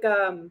 kind of like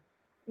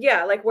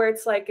yeah, like where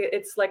it's like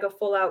a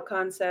full out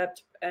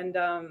concept and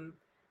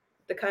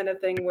the kind of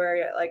thing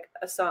where like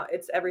a song,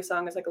 it's every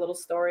song is like a little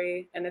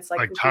story and it's like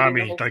completing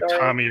the whole Like story.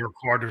 Tommy or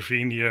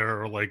Quadrophenia,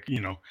 or like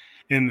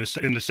in the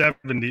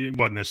 70s,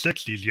 well, in the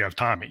 60s you have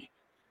Tommy,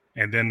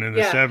 and then in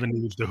the Yeah.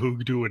 70s the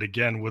Who do it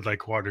again with like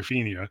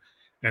Quadrophenia,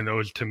 and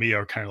those to me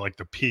are kind of like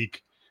the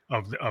peak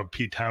of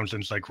Pete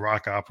Townshend's like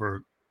rock opera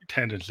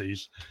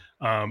tendencies.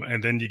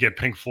 And then you get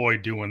Pink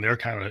Floyd doing their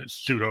kind of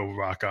pseudo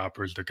rock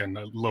operas. They're kind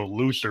of a little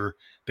looser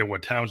than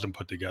what Townsend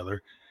put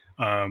together.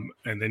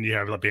 And then you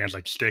have bands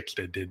like Styx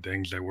that did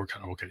things that were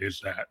kind of okay. Is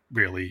that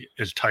really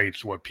as tight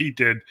as what Pete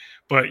did?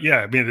 But yeah,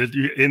 I mean,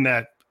 in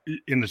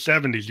the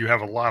 70s, you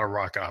have a lot of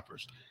rock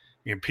operas.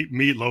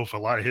 Meatloaf, a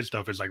lot of his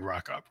stuff is like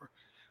rock opera.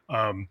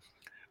 Um,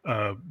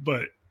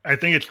 but I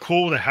think it's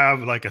cool to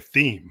have like a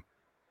theme.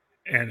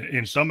 And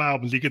in some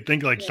albums, you could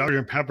think like Yeah.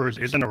 Sgt. Pepper's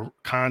isn't a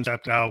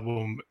concept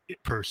album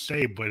per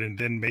se, and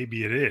then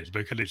maybe it is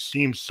because it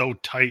seems so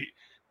tight,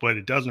 but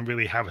it doesn't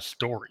really have a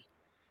story.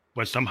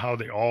 But somehow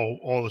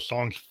all the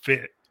songs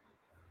fit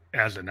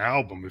as an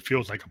album. It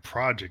feels like a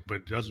project, but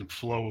it doesn't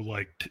flow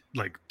like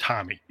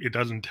Tommy. It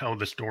doesn't tell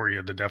the story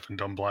of the deaf and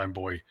dumb blind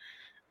boy.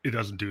 It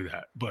doesn't do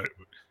that, but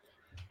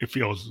it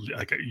feels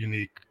like a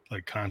unique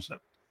like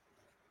concept.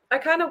 I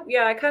kind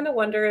of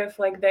wonder if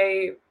like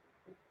they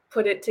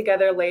put it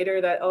together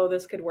later that oh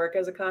this could work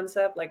as a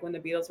concept like when the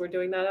Beatles were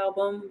doing that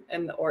album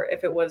and or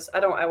if it was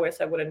I wish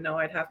I wouldn't know.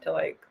 I'd have to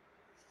like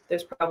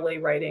there's probably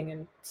writing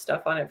and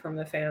stuff on it from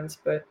the fans,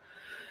 but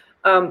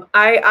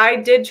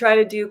I did try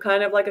to do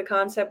kind of like a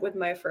concept with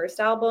my first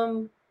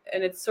album,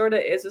 and it sort of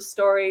is a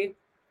story.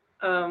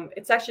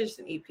 It's actually just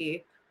an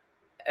EP,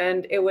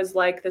 and it was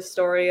like the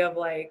story of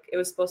like it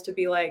was supposed to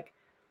be like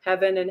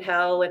heaven and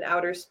hell and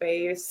outer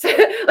space.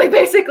 Like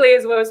basically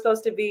is what it was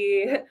supposed to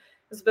be.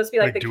 It's supposed to be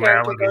like Like the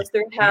character duality. goes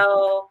through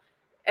hell,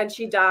 and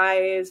she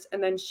dies,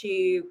 and then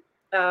she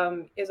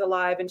is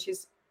alive, and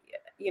she's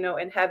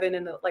in heaven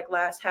in the like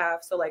last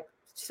half. So like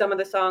some of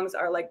the songs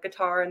are like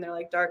guitar and they're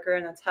like darker,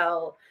 and that's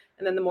Hell.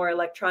 And then the more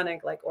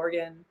electronic, like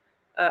organ,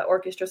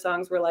 orchestra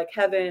songs were like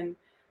Heaven.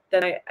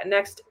 Then I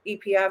next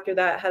EP after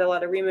that had a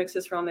lot of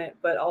remixes from it,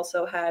 but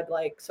also had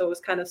like, so it was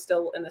kind of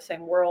still in the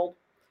same world,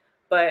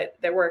 but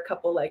there were a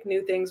couple like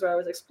new things where I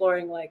was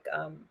exploring like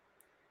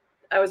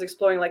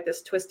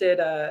this twisted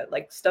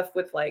like stuff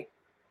with like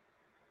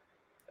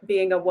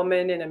being a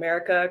woman in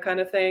America kind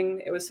of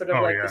thing. It was sort of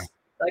Oh like yeah, this,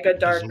 like a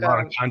there's dark, a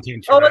lot of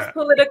content for almost that.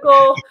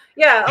 political,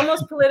 yeah,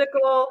 almost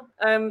political,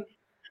 kind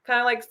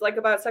of like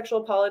about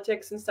sexual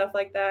politics and stuff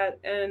like that.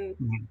 And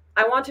Mhm.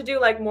 I want to do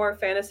like more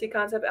fantasy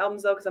concept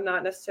albums though, because I'm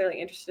not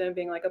necessarily interested in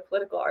being like a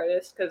political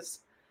artist, because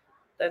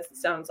that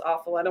sounds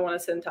awful. I don't want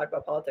to sit and talk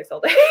about politics all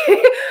day.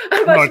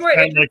 I'm No, much it's more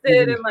kind of like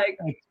interested in like,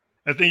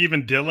 I think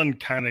even Dylan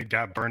kind of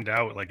got burned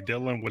out. Like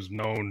Dylan was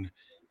known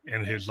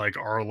in his like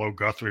Arlo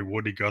Guthrie,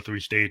 Woody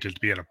Guthrie stage as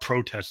being a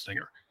protest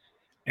singer.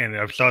 And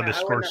I saw the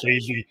I would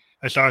not.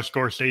 I saw a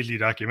Scorsese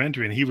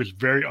documentary, and he was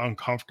very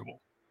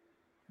uncomfortable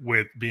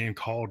with being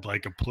called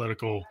like a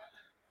political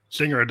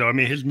singer. Though I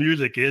mean, his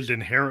music is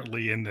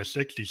inherently in the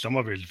 '60s. Some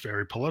of it is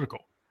very political.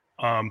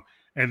 Um,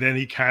 and then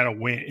he kind of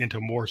went into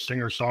more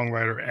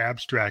singer-songwriter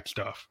abstract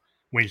stuff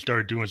when he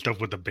started doing stuff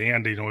with the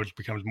band. You know, it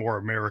becomes more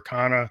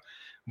Americana,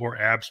 more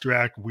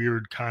abstract,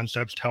 weird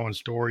concepts, telling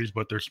stories,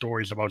 but they're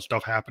stories about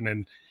stuff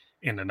happening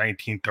in the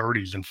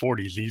 1930s and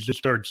 40s. He just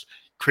starts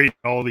creating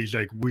all these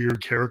like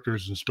weird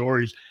characters and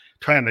stories,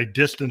 trying to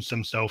distance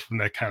himself from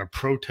that kind of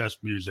protest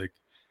music.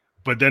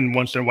 But then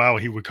once in a while,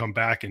 he would come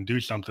back and do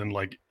something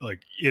like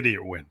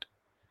Idiot Wind,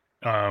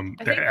 I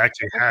that think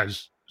actually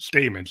has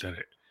statements in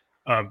it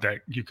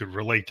that you could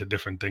relate to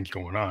different things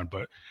going on.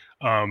 But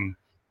um,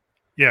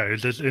 yeah,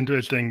 it's just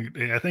interesting.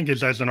 I think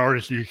it's as an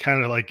artist, you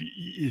kind of like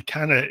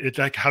it's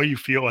like how you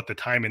feel at the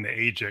time and the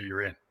age that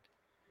you're in.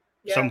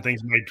 Some yeah.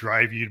 things might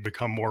drive you to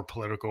become more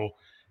political.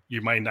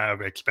 You might not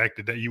have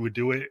expected that you would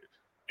do it,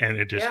 and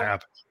it just Yeah.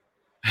 happens.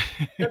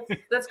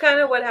 That's kind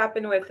of what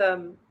happened with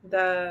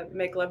the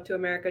Make Love to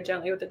America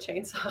Gently with a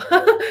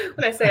Chainsaw.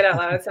 When I say it out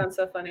loud, it sounds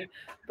so funny.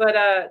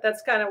 But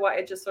that's kind of why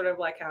it just sort of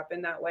like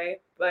happened that way.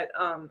 But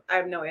I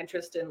have no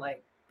interest in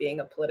like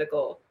being a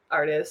political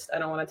artist. I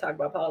don't want to talk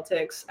about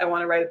politics. I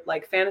want to write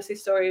like fantasy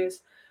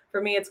stories. For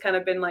me, it's kind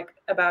of been like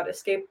about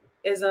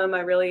escapism.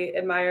 I really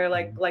admire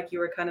like you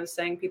were kind of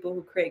saying, people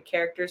who create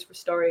characters for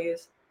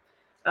stories.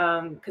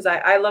 Because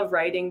I love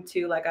writing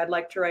too. Like I'd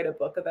like to write a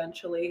book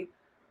eventually.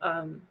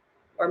 Um,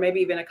 or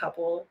maybe even a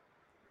couple.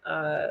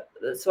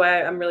 That's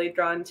why I'm really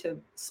drawn to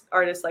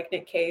artists like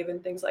Nick Cave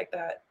and things like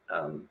that,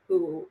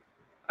 who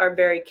are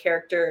very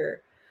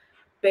character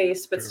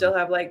based, but Sure. still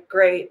have like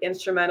great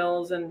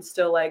instrumentals and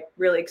still like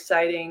really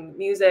exciting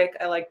music.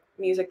 I like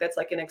music that's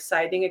like an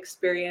exciting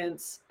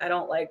experience. I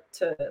don't like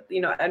to,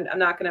 I'm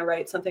not going to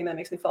write something that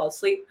makes me fall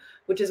asleep,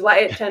 which is why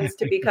it tends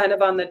to be kind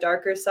of on the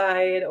darker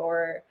side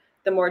or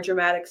the more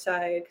dramatic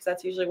side, because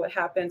that's usually what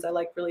happens. I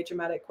like really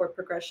dramatic chord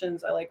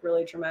progressions. I like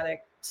really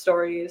dramatic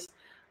stories.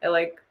 I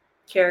like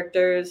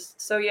characters.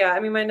 So yeah, I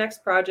mean, my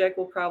next project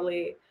will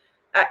probably,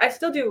 I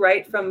still do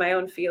write from my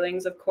own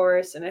feelings, of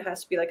course, and it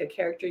has to be like a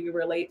character you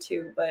relate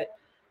to, but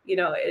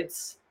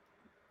it's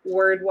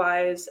word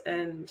wise.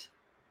 And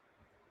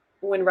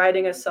when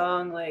writing a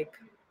song, like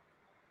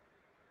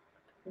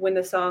when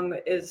the song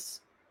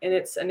is in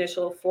its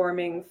initial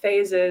forming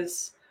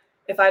phases,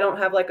 if I don't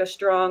have like a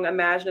strong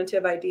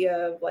imaginative idea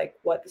of like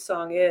what the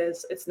song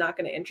is, it's not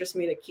going to interest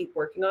me to keep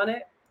working on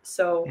it.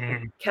 So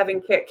Mhm.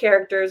 having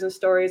characters and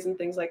stories and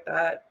things like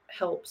that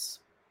helps.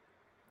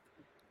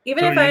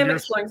 Even So if I am you're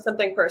exploring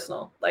something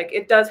personal, like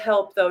it does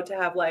help though to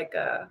have like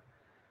a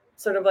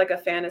sort of like a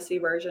fantasy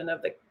version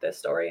of the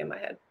story in my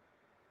head.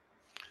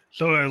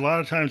 So a lot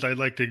of times I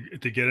like to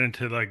get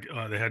into like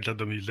the heads of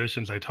the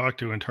musicians I talk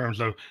to in terms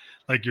of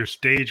like your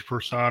stage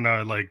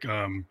persona. Like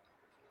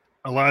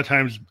a lot of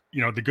times,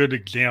 the good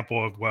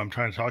example of what I'm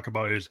trying to talk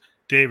about is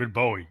David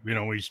Bowie.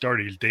 When he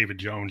started, he's David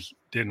Jones,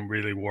 didn't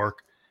really work,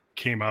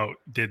 came out,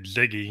 did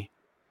Ziggy,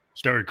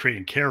 started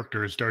creating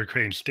characters, started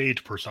creating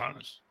stage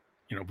personas.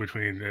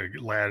 Between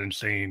Lad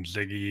Insane,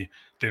 Ziggy,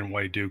 then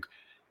White Duke,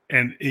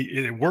 and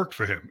it worked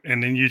for him.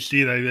 And then you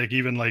see that like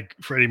even like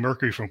Freddie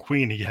Mercury from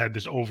Queen, he had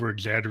this over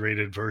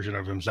exaggerated version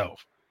of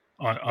himself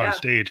on Yeah.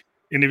 stage.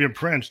 And even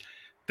Prince,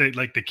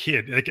 like the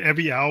kid, like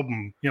every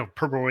album,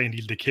 Purple Rain,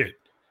 he's the kid.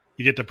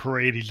 You get the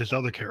Parade, he's this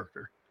other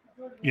character.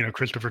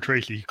 Christopher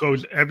Tracy, he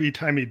goes every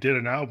time he did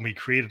an album, he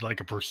created like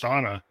a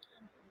persona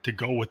to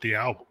go with the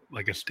album,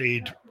 like a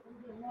stage,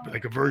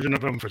 like a version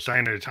of him for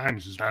Sign of the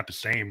Times is not the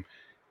same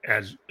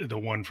as the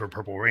one for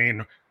Purple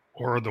Rain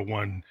or the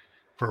one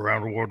for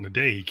Around the World in a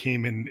Day. He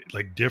came in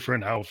like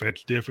different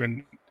outfits,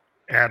 different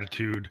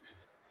attitude.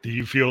 Do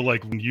you feel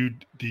like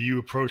do you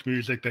approach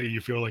music that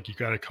you feel like you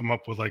got to come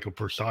up with like a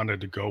persona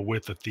to go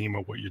with the theme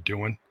of what you're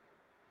doing?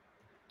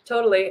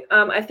 Totally.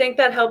 I think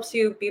that helps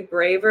you be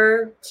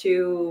braver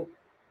to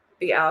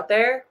be out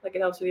there. Like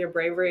it helps with your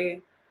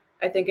bravery.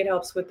 I think it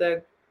helps with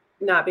the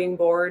not being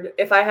bored.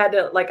 If I had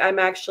to, like,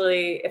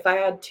 if I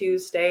had to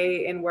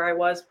stay in where I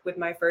was with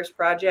my first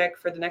project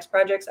for the next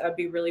projects, I would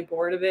be really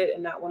bored of it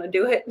and not want to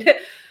do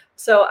it.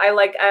 So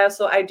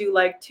I do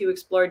like to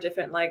explore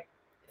different like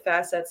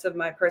facets of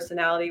my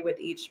personality with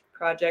each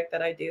project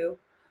that I do.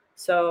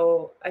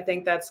 So I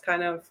think that's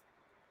kind of,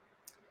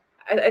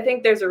 I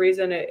think there's a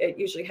reason it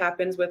usually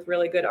happens with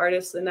really good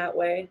artists in that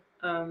way.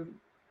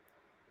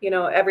 You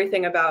know,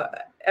 everything about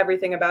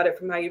it,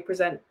 from how you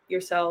present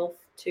yourself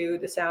to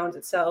the sounds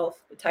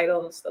itself, the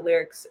titles, the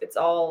lyrics, it's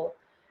all,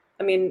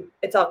 I mean,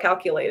 it's all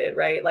calculated,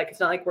 right? Like, it's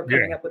not like we're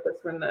coming up with this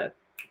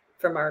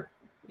from our,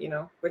 you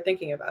know, we're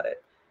thinking about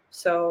it.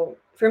 So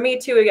for me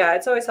too, yeah,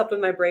 it's always helped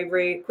with my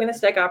bravery. Queen of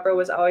Stack Opera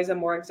was always a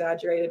more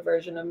exaggerated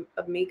version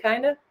of me,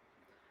 kind of.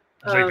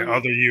 It's like the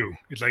other you.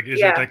 It's like,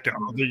 is it like the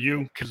other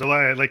you? Because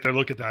I like to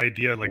look at the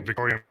idea, like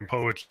Victorian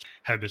poets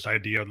had this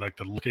idea of like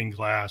the looking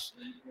glass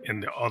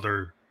and the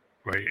other,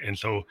 right? And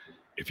so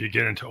if you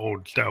get into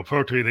old style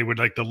poetry, they would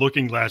like the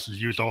looking glass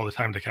is used all the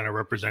time to kind of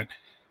represent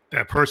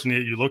that person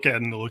that you look at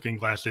in the looking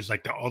glass is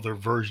like the other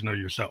version of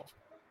yourself.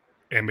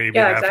 And maybe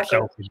that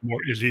self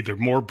is either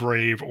more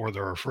brave or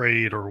they're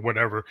afraid or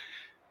whatever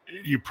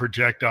you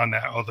project on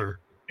that other.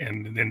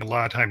 And then a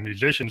lot of time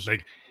musicians,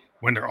 like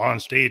when they're on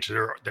stage,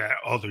 they're that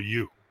other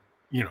you,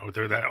 you know,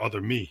 they're that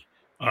other me,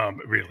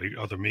 really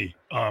other me.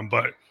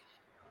 But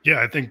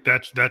yeah, I think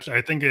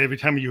I think every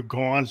time you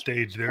go on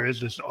stage, there is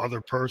this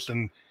other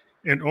person.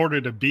 In order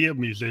to be a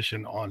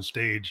musician on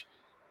stage,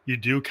 you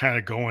do kind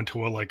of go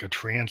into a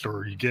trance,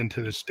 or you get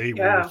into the state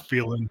where you're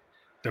feeling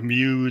the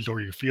muse,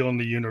 or you're feeling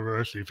the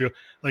universe. You feel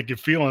like you're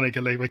feeling like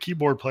a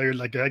keyboard player,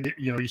 like I get,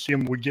 you know, you see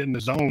him, we get in the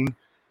zone.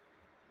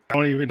 I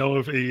don't even know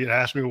if he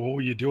asked me, what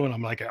were you doing?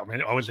 I'm like, I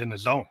mean, I was in the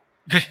zone.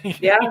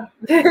 Yeah.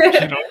 You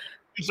know,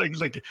 it's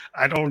like,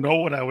 I don't know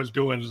what I was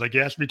doing. It's like, he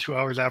asked me 2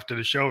 hours after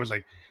the show. It's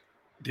like,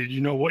 did you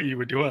know what you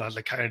were doing? I was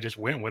like, kind of just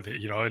went with it.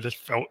 You know, it just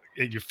felt,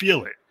 you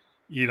feel it.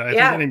 You know, I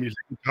think any music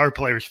guitar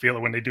players feel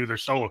it when they do their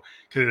solo.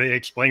 Could they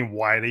explain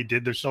why they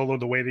did their solo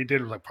the way they did?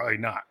 It was like, probably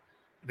not.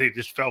 They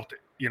just felt it,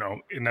 you know,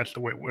 and that's the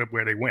way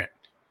where they went.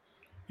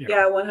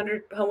 Yeah,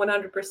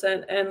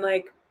 100%. And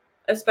like,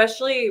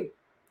 especially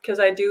because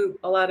I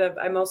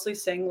mostly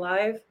sing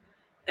live,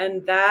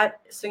 and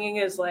that singing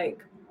is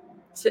like,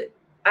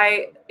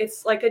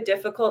 it's like a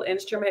difficult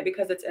instrument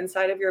because it's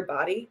inside of your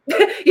body.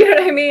 You know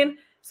what I mean?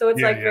 So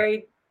it's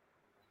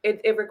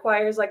it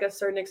requires like a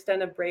certain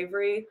extent of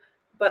bravery.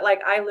 But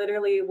like, I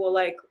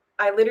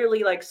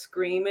literally like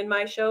scream in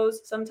my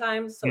shows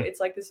sometimes. So it's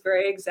like this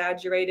very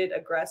exaggerated,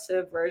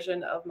 aggressive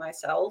version of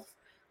myself,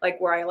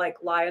 like where I like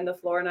lie on the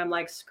floor and I'm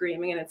like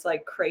screaming and it's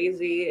like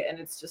crazy and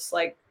it's just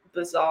like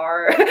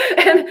bizarre.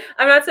 And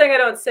I'm not saying I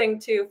don't sing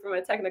too from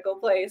a technical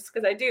place,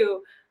 because I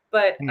do,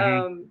 but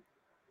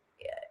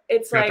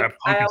it's like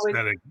I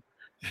always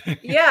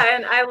yeah,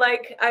 and I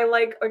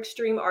like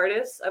extreme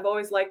artists. I've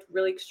always liked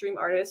really extreme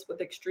artists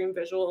with extreme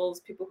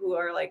visuals, people who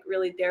are like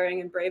really daring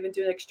and brave and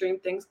doing extreme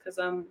things, because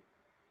I'm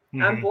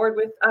bored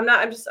with I don't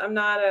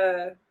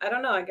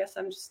know, I guess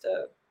I'm just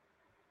a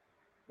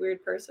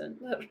weird person.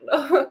 I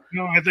don't know.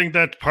 No, I think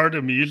that's part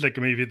of music.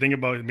 I mean, if you think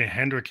about it, I mean,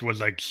 Hendrix was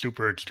like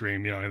super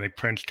extreme, you know, I think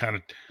Prince kind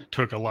of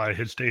took a lot of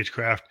his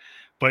stagecraft,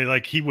 but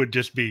like he would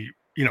just be,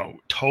 you know,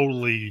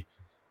 totally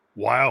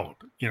wild,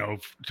 you know,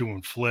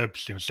 doing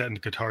flips, you know, setting the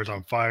guitars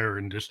on fire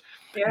and just,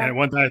 and at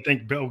one time I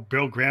think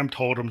Bill Graham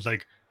told him,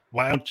 like,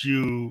 why don't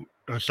you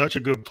are such a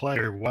good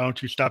player, why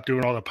don't you stop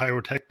doing all the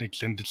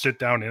pyrotechnics and sit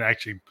down and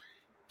actually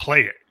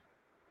play it?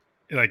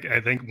 Like, I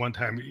think one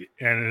time,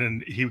 and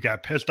then he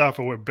got pissed off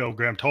at what Bill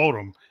Graham told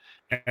him,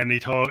 and he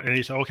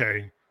said,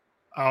 okay,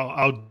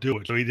 I'll do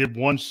it. So he did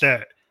one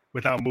set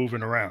without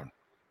moving around.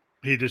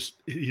 He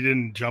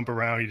didn't jump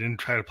around. He didn't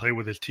try to play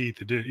with his teeth.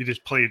 He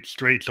just played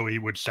straight so he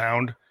would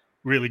sound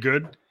really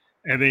good.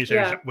 And then he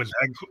said,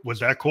 was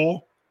that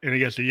cool? And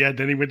he said, yeah.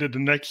 Then he went to the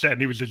next set and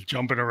he was just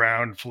jumping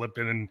around,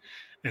 flipping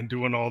and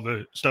doing all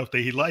the stuff that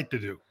he liked to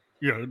do.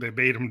 You know, they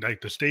made him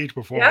like the stage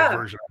performer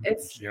version.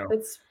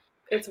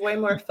 It's way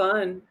more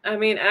fun. I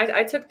mean,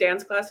 I took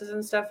dance classes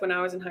and stuff when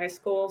I was in high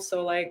school.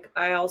 So like,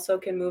 I also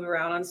can move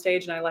around on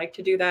stage and I like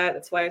to do that.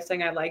 That's why I was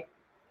saying I like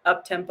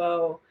up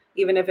tempo,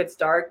 even if it's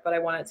dark, but I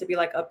want it to be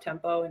like up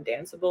tempo and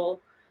danceable,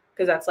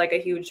 because that's like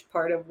a huge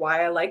part of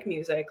why I like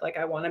music. Like,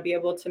 I want to be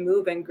able to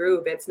move and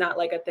groove. It's not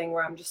like a thing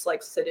where I'm just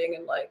like sitting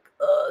and like,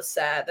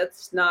 sad.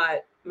 That's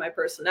not my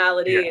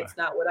personality. Yeah. It's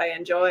not what I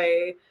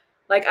enjoy.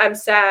 Like, I'm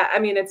sad. I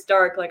mean, it's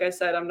dark. Like I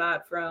said, I'm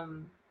not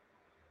from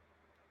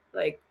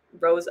like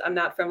I'm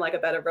not from like a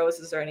bed of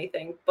roses or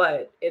anything,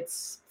 but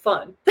it's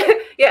fun.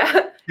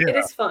 Yeah, it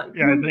is fun.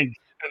 Yeah, I think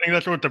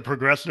that's what the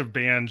progressive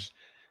bands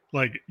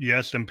like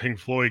Yes and Pink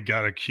Floyd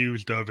got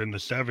accused of in the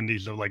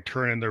 70s, of like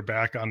turning their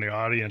back on the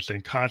audience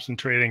and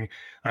concentrating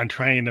on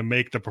trying to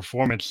make the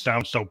performance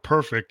sound so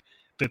perfect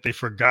that they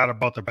forgot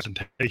about the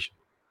presentation.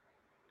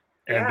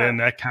 And then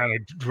that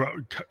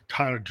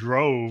kind of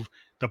drove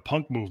the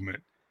punk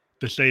movement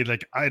to say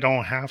like I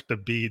don't have to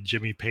be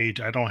Jimmy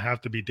Page, I don't have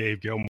to be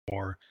Dave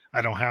Gilmour,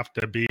 I don't have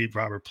to be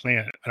Robert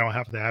Plant, I don't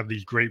have to have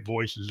these great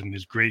voices and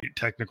this great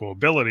technical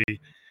ability.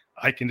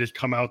 I can just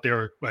come out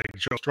there like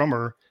Joe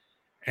Strummer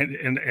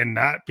and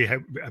not be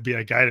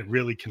a guy that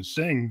really can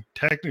sing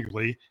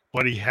technically,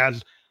 but he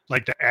has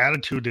like the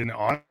attitude and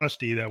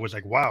honesty that was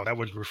like, wow, that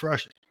was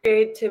refreshing.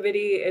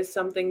 Creativity is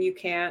something you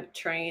can't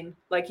train.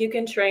 Like you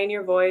can train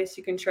your voice,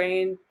 you can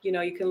train,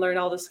 you can learn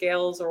all the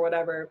scales or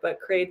whatever, but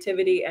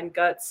creativity and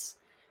guts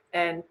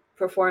and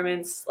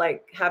performance,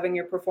 like having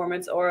your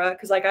performance aura.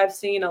 Cause like I've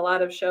seen a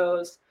lot of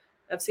shows,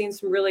 I've seen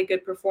some really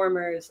good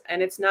performers,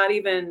 and it's not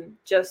even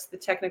just the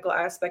technical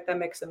aspect that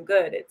makes them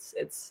good. It's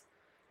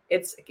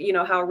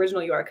how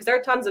original you are. Cause there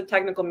are tons of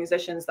technical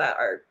musicians that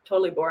are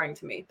totally boring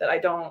to me that I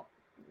don't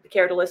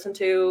care to listen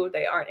to.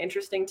 They aren't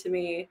interesting to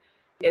me.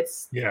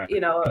 It's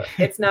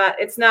it's not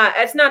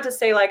to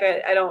say like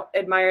I don't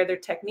admire their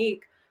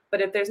technique, but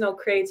if there's no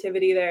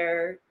creativity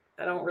there,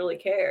 I don't really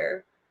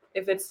care.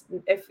 If it's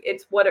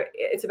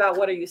about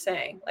what are you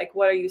saying? Like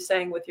what are you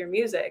saying with your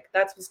music?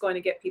 That's what's going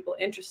to get people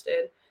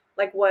interested.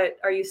 Like what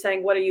are you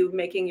saying? What are you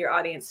making your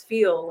audience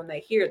feel when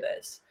they hear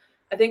this?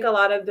 I think a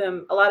lot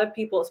of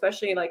people,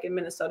 especially like in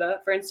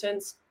Minnesota, for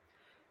instance,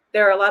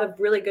 there are a lot of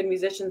really good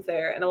musicians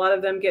there, and a lot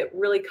of them get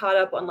really caught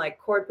up on like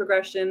chord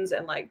progressions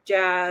and like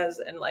jazz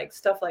and like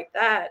stuff like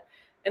that.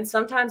 And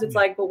sometimes it's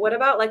like, but what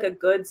about like a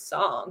good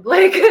song?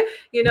 Like,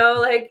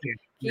 like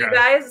you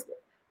guys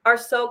are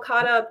so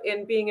caught up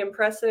in being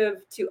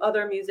impressive to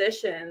other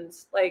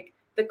musicians. Like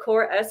the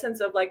core essence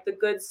of like the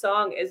good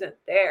song isn't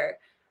there.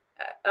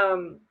 I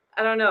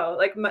don't know.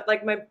 Like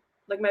my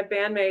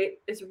bandmate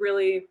is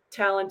really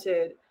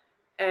talented,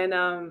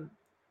 and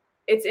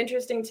it's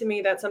interesting to me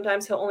that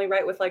sometimes he'll only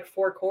write with like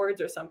 4 chords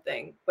or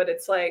something, but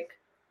it's like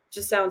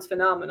just sounds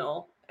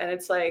phenomenal. And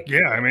it's like,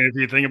 yeah, I mean, if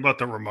you think about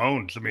the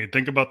Ramones,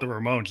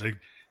 like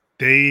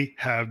they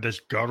have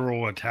this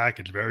guttural attack.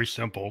 It's very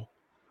simple,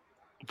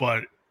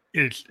 but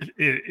it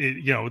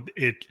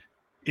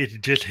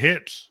just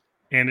hits,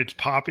 and it's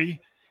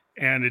poppy,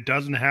 and it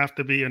doesn't have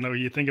to be.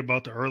 You think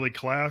about the early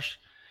Clash,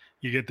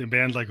 you get the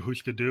bands like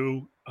Husker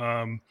Du,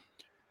 and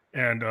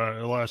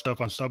a lot of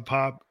stuff on Sub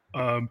Pop.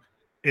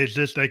 It's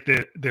just like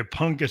the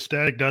punk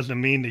aesthetic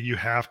doesn't mean that you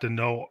have to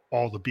know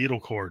all the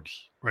Beatle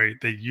chords, right?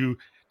 That you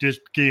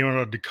just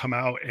to come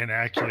out and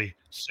actually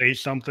say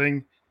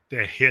something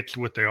that hits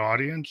with the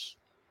audience,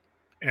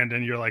 and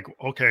then you're like,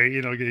 okay,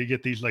 you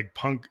get these like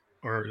punk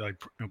or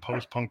like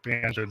post-punk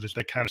bands or just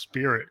that kind of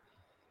spirit.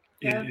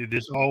 yeah.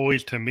 This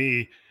always to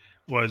me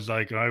was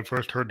like when I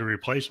first heard the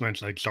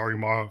Replacements, like Sorry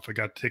Ma,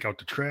 Forgot to Take Out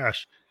the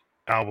Trash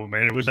album,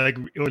 and it was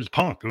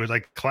punk. It was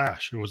like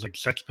Clash. It was like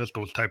Sex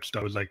Pistols type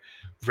stuff. It was like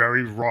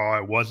very raw.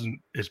 It wasn't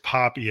as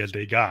poppy as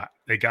they got.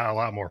 They got a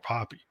lot more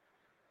poppy.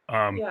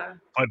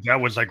 But that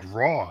was like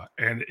raw,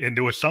 and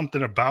there was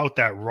something about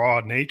that raw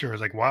nature. I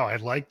was like, wow, I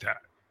like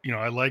that.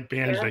 I like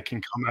bands that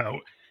can come out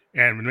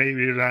and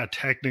maybe they're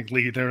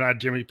not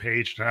Jimmy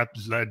Page, they're not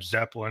Led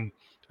Zeppelin,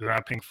 they're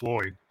not Pink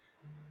Floyd.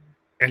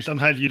 And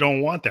sometimes you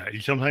don't want that.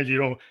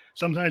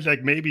 Sometimes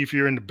like maybe if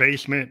you're in the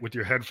basement with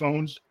your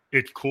headphones,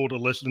 it's cool to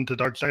listen to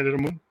Dark Side of the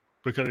Moon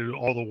because of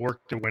all the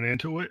work that went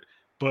into it.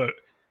 But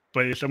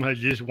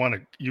sometimes you just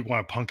want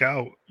to punk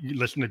out. You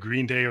listen to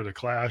Green Day or The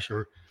Clash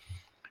or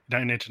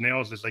Nine Inch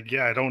Nails. It's like,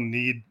 yeah, I don't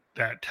need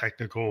that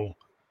technical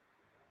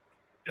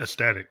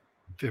aesthetic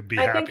to be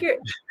happy.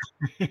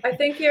 I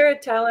think your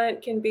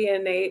talent can be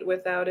innate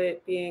without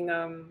it being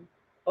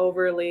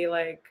overly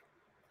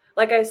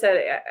like I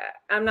said,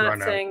 I'm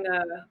not saying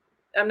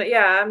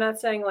I'm not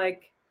saying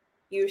like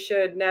you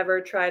should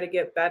never try to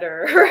get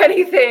better or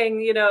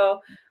anything, I'm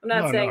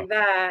not saying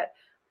that,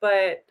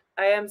 but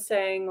I am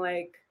saying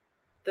like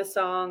the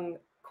song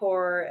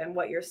core and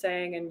what you're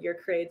saying and your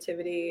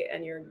creativity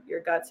and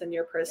your guts and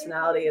your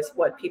personality is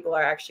what people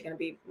are actually going to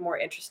be more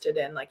interested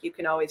in. Like you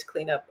can always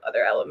clean up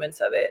other elements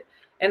of it.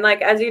 And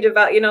like as you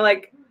develop,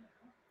 like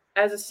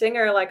as a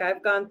singer, like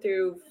I've gone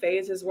through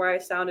phases where I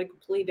sounded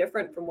completely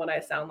different from what I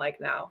sound like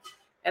now.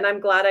 And I'm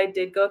glad I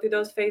did go through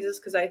those phases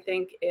because I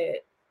think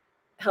it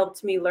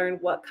helped me learn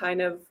what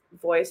kind of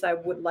voice I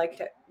would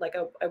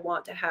I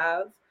want to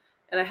have.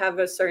 And I have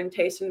a certain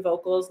taste in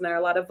vocals, and there are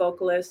a lot of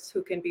vocalists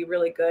who can be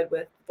really good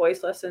with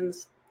voice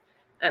lessons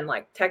and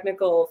like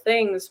technical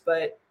things,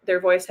 but their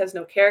voice has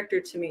no character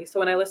to me. So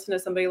when I listen to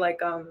somebody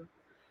like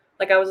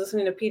I was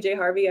listening to PJ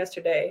Harvey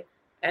yesterday,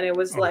 and it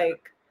was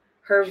like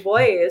her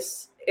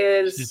voice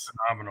is she's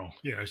phenomenal.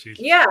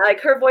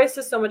 Like her voice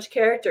has so much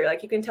character.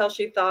 Like you can tell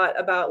she thought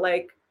about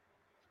like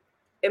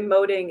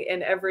emoting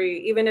in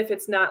even if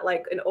it's not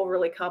like an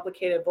overly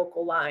complicated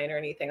vocal line or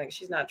anything. Like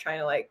she's not trying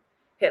to like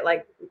hit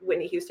like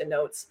Whitney Houston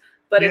notes,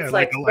 but it's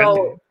like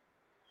so.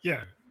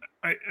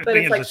 I think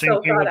it's like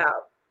so thought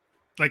out.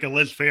 Like a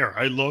Liz Phair.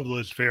 I love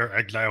Liz Phair,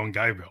 Exile in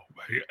Guyville,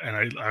 right?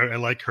 And I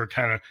like her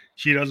kind of.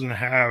 She doesn't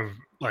have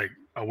like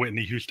a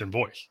Whitney Houston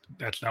voice.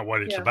 That's not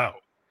what it's about.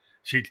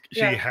 She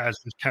has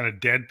this kind of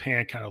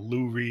deadpan, kind of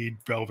Lou Reed,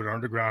 Velvet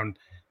Underground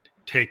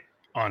take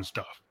on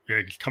stuff. Yeah,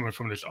 it's coming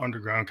from this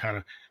underground kind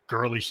of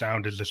girly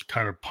sound to this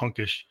kind of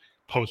punkish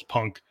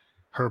post-punk,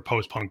 her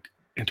post-punk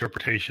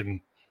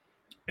interpretation.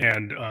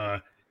 And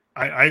I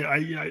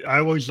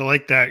always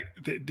like that.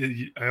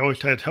 I always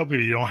try to tell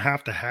people you don't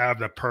have to have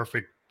the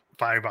perfect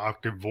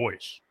 5-octave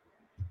voice,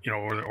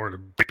 or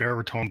the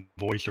baritone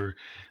voice, or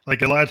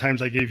like a lot of times,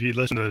 like if you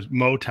listen to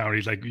Motown,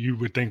 he's like, you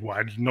would think, well,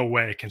 there's no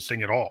way I can sing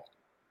it all,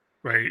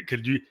 right?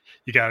 Because you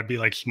got to be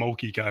like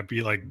Smokey, you got to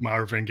be like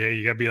Marvin Gaye,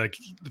 you got to be like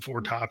the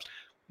Four Tops.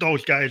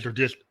 Those guys are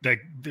just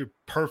like, they're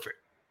perfect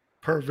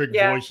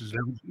Yeah. voices.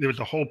 There was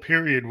a whole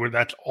period where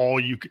that's all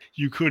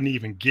you couldn't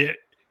even get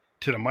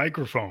to the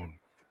microphone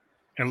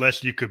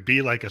unless you could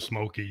be like a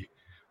Smokey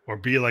or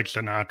be like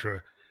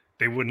Sinatra.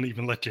 They wouldn't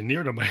even let you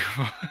near the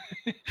microphone.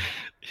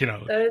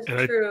 That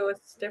is true.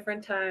 It's a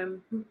different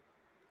time.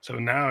 So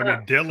now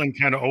Dylan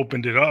kind of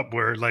opened it up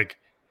where, like,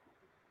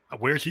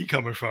 where's he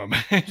coming from?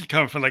 He's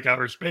coming from like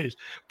outer space,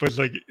 but it's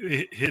like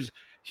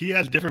he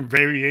has different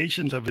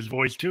variations of his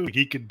voice too.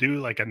 He could do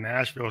like a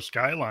Nashville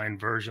Skyline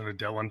version of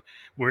Dylan,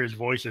 where his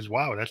voice is,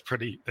 wow, that's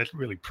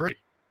really pretty.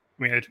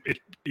 I mean,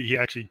 he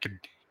actually could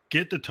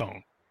get the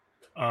tone.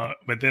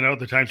 But then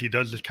other times he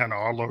does this kind of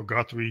Arlo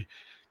Guthrie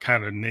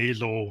kind of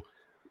nasal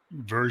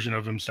version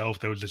of himself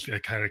that was just a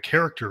kind of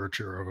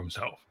caricature of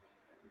himself.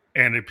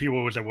 And then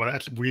people would say, well,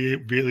 that's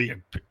really,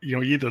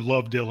 you either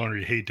love Dylan or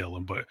you hate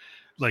Dylan. But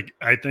like,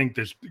 I think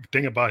this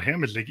thing about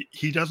him is like,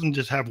 he doesn't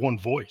just have one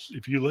voice.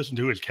 If you listen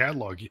to his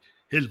catalog,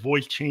 his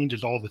voice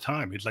changes all the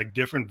time. It's like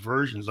different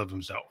versions of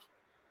himself.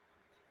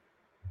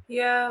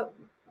 Yeah.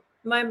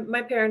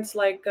 My parents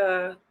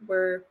were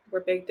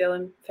big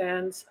Dylan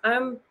fans.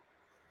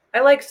 I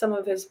like some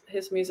of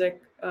his music,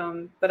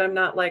 but I'm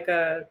not like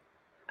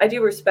I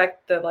do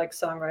respect the like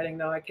songwriting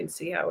though. I can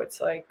see how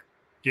it's like.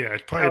 Yeah,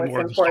 it's probably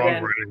more the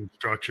songwriting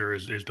structure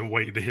is the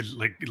way his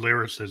like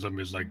lyricism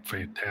is like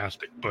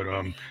fantastic. But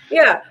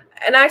yeah,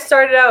 and I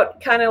started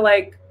out kind of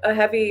like a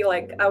heavy,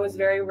 like I was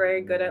very, very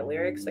good at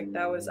lyrics. Like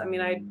that was, I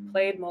mean, I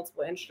played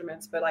multiple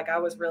instruments, but like I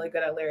was really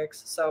good at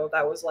lyrics, so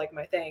that was like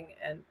my thing.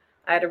 And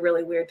I had a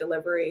really weird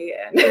delivery,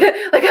 and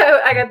like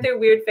I got through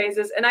weird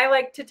phases. And I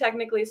like to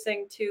technically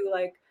sing too.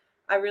 Like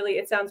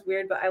it sounds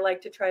weird, but I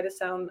like to try to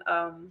sound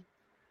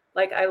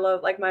like I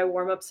love, like my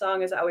warm up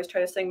song is I always try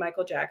to sing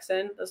Michael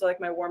Jackson. Those are like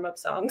my warm up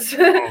songs.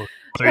 Oh,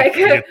 so like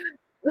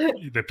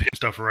the pitch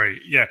stuff right,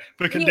 yeah.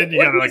 But then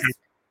you got like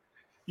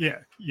you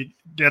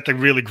that's a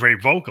really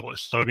great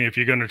vocalist. So I mean, if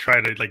you're going to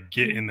try to like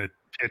get in the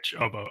pitch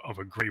of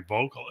a great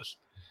vocalist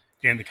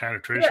in the kind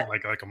of tradition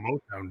like a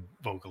Motown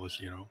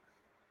vocalist,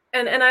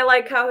 And I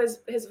like how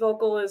his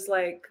vocal is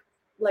like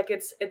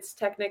it's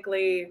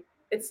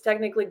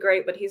technically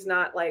great, but he's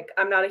not like,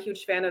 I'm not a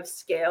huge fan of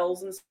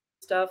scales and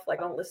stuff. Like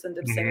I don't listen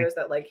to singers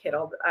that like hit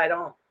all. I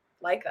don't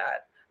like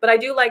that, but I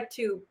do like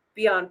to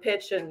be on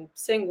pitch and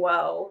sing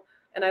well.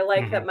 And I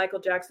like that Michael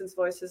Jackson's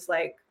voice is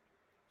like,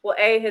 well,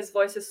 his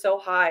voice is so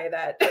high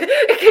that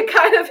it can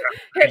kind of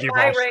hit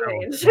my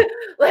range.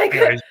 Like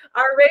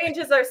our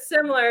ranges are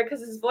similar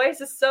because his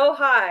voice is so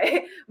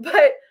high,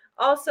 but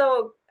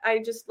also I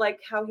just like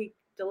how he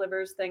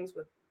delivers things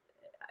with.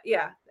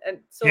 Yeah, and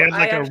so he has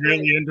like a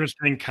really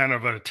interesting kind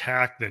of an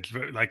attack that's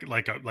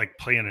like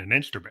playing an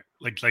instrument.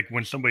 Like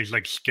when somebody's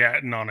like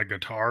scatting on a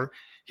guitar,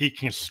 he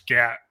can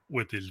scat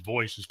with his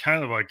voice. It's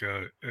kind of like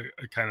a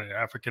kind of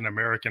African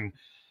American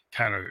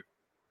kind of,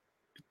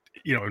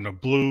 in the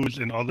blues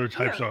and other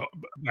types of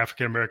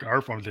African American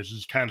art forms. There's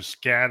this kind of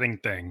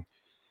scatting thing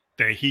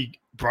that he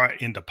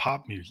brought into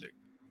pop music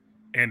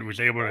and was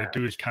able to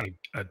do his kind of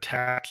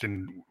attacks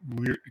and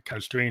weird kind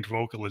of strange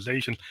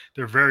vocalizations.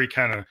 They're very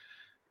kind of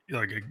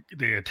like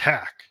they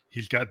attack.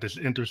 He's got this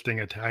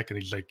interesting attack,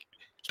 and he's like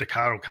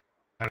staccato kind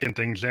of getting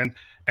things in,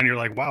 and you're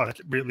like, wow,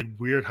 that's really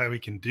weird how he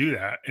can do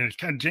that. And it's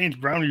kind of James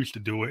Brown used to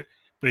do it,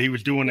 but he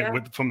was doing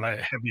it from that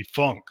heavy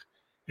funk,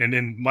 and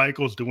then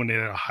Michael's doing it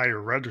at a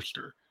higher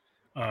register,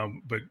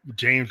 but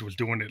James was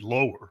doing it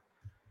lower,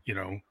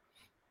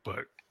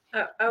 But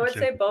I would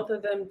say both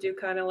of them do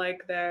kind of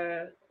like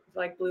the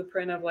like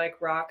blueprint of like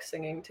rock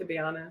singing, to be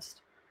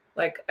honest.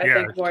 Like I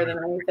think more than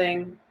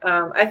anything,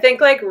 I think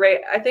like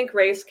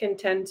race can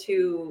tend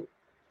to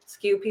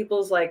skew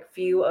people's like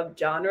view of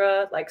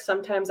genre. Like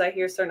sometimes I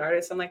hear certain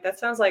artists, I'm like, that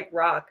sounds like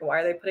rock.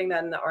 Why are they putting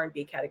that in the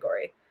R&B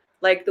category?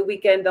 Like The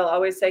Weeknd, they'll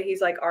always say he's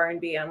like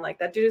R&B. I'm like,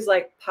 that dude is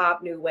like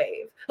pop new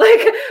wave.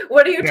 Like,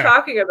 what are you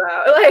talking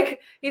about?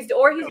 Like he's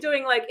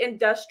doing like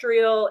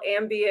industrial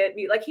ambient,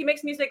 like he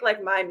makes music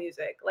like my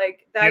music.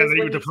 Like that is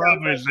what the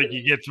problem is like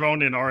you get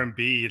thrown in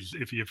R&B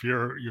if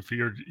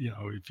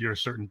you're a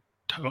certain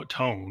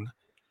tone.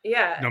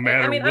 Yeah, no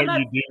matter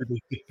what you do,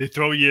 they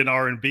throw you in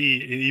R&B,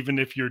 even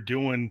if you're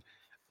doing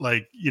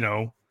like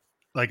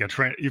like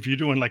if you're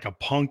doing like a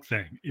punk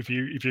thing, if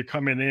you're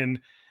coming in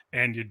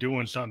and you're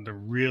doing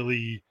something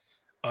really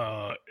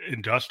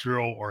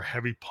industrial or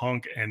heavy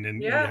punk, and then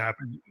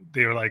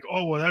they're like,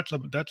 oh well,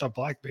 that's a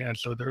black band,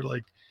 so they're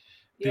like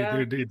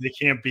they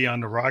can't be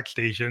on the rock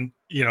station,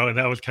 and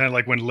that was kind of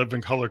like when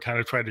Living Color kind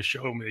of tried to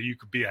show me that you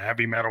could be a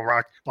heavy metal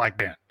rock black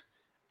band,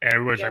 and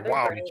everybody's like,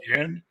 wow, you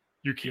can.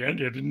 I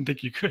didn't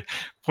think you could.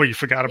 Well, you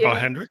forgot about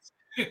Hendrix?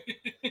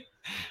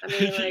 I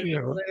mean, like,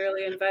 You know,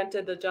 literally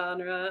invented the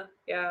genre.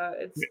 Yeah,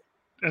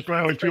 that's why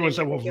I it's always people pretty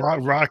say, "Well,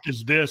 ridiculous. rock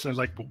is this," and it's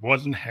like,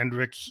 wasn't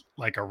Hendrix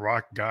like a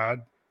rock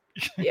god?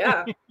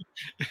 Yeah,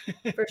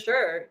 for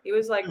sure. He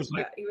was It like, was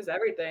like he was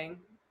everything.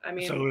 I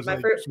so it mean, was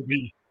like for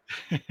me.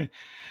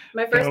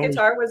 my I first always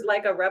guitar was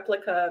like a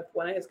replica of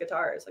one of his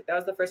guitars. Like that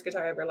was the first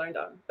guitar I ever learned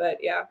on. But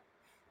yeah,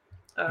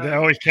 that um,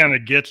 always kind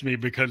of gets me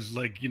because,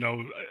 like,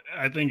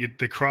 I think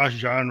the cross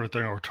genre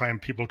thing or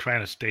people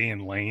trying to stay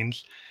in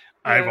lanes.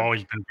 I've yeah,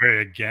 always been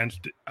very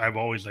against. I've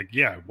always like,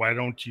 yeah, why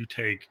don't you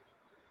take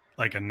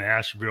like a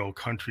Nashville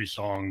country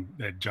song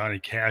that Johnny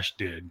Cash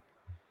did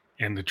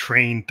and the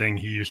train thing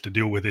he used to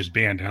do with his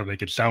band, how they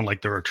could sound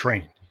like they're a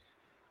train.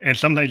 And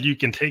sometimes you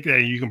can take that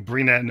and you can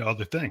bring that into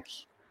other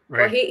things,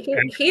 well, right? he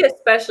And he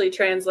especially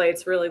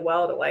translates really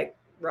well to like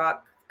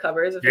rock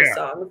covers of his yeah,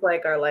 songs.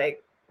 Like are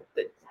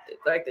the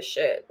like the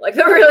shit. Like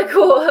they're really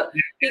cool.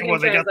 He yeah, can well,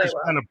 they got translate this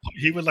well. kind of.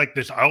 He was like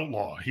this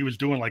outlaw. He was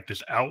doing like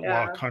this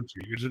outlaw Yeah,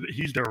 country.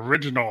 He's the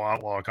original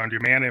outlaw country.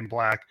 Man in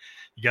Black.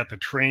 You got the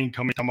train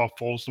coming talking about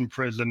Folsom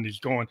Prison. He's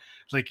going.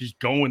 It's like he's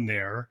going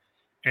there,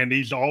 and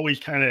he's always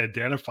kind of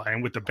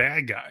identifying with the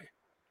bad guy.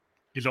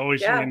 He's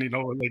always yeah. saying,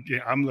 like,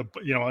 yeah, I'm the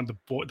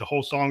boy. The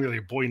whole song of the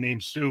boy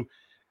named Sue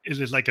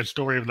is like a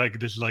story of like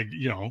this, like,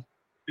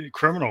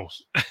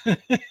 criminals. And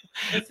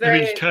It's he's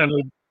very kind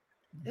of,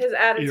 his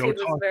attitude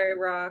was talk. very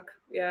rock.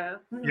 Yeah.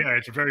 Yeah,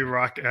 it's a very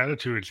rock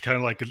attitude. It's kind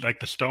of like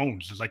the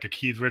Stones. It's like a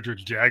Keith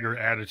Richards Jagger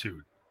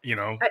attitude, you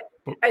know. I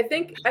But I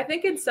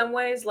think in some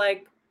ways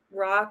like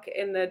rock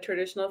in the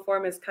traditional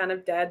form is kind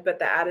of dead, but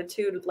the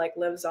attitude like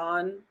lives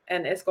on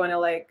and it's going to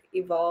like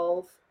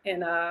evolve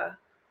in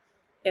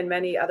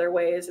many other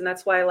ways. And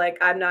that's why like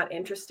I'm not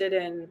interested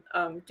in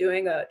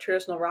doing a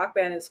traditional rock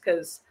band is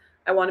because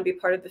I want to be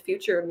part of the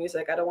future of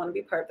music. I don't want to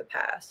be part of the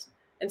past.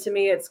 And to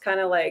me, it's kind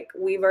of like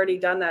we've already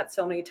done that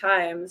so many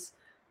times.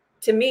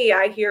 To me,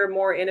 I hear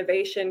more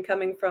innovation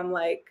coming from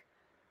like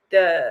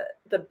the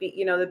beat,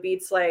 the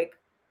beats like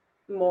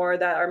more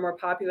that are more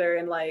popular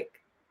in like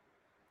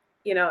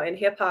in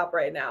hip hop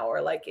right now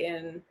or like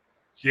in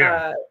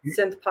yeah,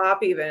 synth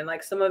pop, even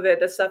like some of it,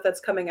 the stuff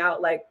that's coming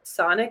out like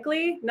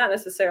sonically, not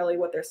necessarily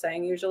what they're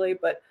saying usually,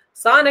 but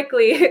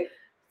sonically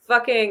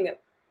fucking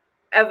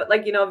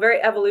like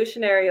very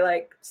evolutionary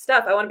like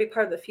stuff. I want to be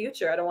part of the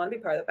future. I don't want to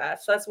be part of the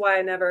past. So that's why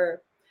I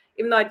never,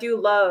 even though I do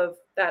love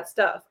that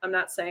stuff, I'm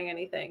not saying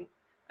anything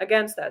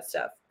against that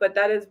stuff, but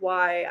that is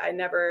why I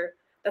never,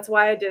 that's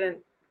why I didn't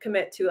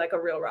commit to like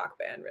a real rock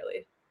band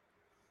really.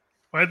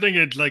 I think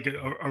it's like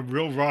a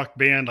real rock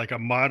band, like a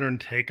modern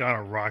take on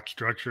a rock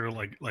structure,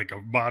 like a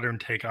modern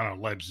take on a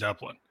Led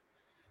Zeppelin.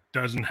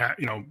 Doesn't have,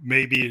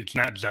 maybe it's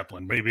not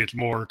Zeppelin. Maybe it's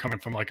more coming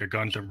from like a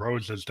Guns N'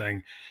 Roses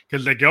thing,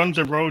 because the Guns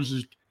N'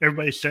 Roses,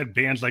 everybody said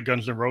bands like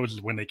Guns N' Roses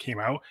when they came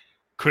out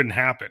couldn't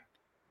happen,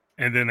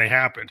 and then they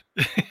happened.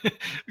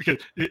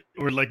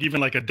 Or like even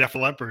like a Def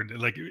Leppard,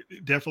 like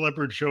Def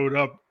Leppard showed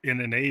up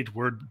in an age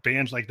where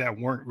bands like that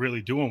weren't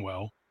really doing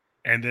well,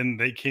 and then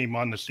they came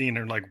on the scene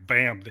and like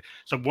bam.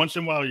 So once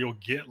in a while you'll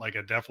get like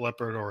a Def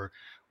Leppard or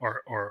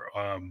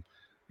a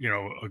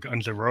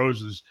Guns N'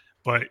 Roses.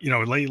 But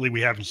lately we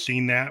haven't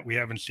seen that. We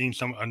haven't seen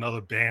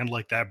another band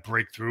like that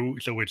break through.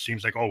 So it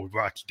seems like, oh,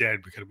 rock's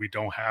dead because we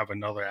don't have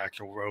another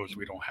Axl Rose.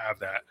 We don't have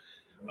that.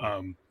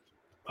 Um,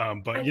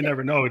 but I you think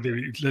never know.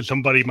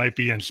 Somebody might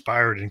be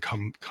inspired and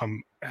come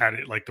at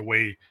it like the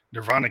way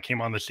Nirvana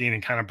came on the scene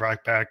and kind of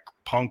brought back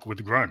punk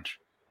with grunge.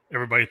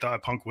 Everybody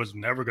thought punk was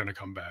never going to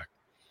come back.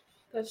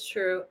 that's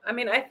true. I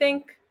mean, I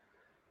think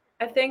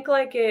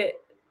like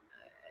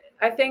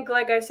I think,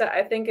 like I said,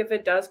 I think if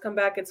it does come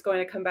back, it's going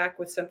to come back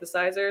with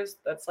synthesizers.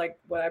 That's like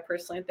what I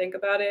personally think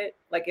about it.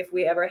 Like if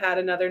we ever had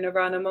another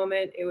Nirvana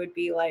moment, it would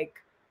be like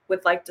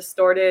with like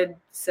distorted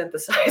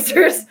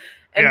synthesizers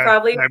and Yeah,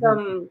 probably I some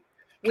kind of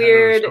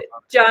weird stuff.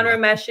 genre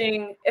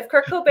meshing. If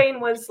Kurt Cobain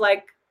was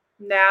like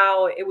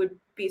now, it would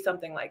be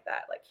something like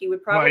that. Like he would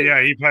Well, probably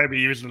yeah, he'd probably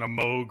be using a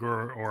Moog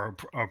or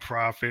a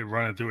Prophet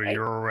running through a like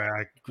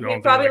Eurorack, he'd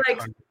going through probably like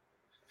like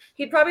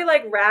he'd probably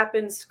like rap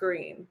and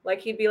scream.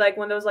 Like he'd be like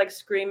one of those like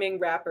screaming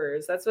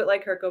rappers. That's what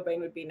like Kurt Cobain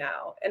would be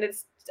now.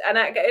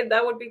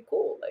 That would be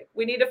cool. Like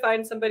we need to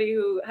find somebody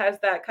who has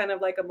that kind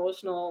of like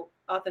emotional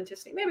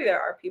authenticity. Maybe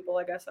there are people.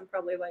 I guess I'm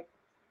probably like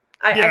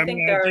Yeah, I I think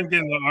mean, I there are. think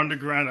in the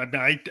underground,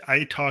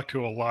 I talk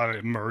to a lot of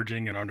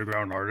emerging and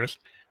underground artists,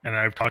 and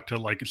I've talked to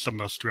like some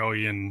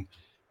Australian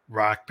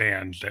rock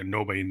bands that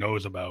nobody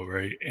knows about,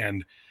 right?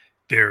 And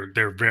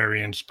they're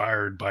very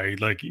inspired by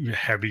like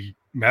heavy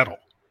metal,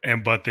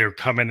 but they're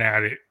coming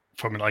at it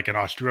from like an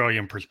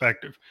Australian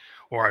perspective.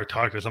 Or I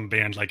talked to some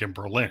bands like in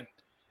Berlin,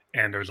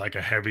 and there's like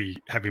a heavy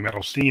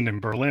metal scene in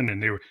Berlin,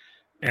 and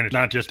it's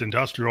not just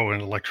industrial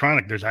and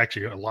electronic. There's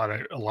actually a lot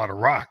of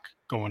rock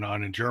going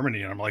on in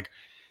Germany, and I'm like,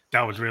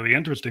 that was really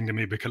interesting to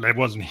me because I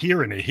wasn't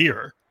hearing it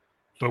here.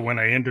 But when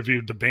I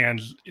interviewed the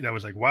bands, that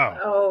was like, wow,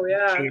 Oh so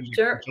yeah,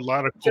 there's a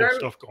lot of cool Germ-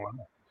 stuff going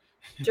on.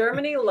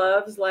 Germany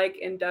loves like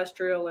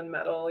industrial and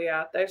metal.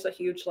 Yeah, there's a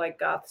huge like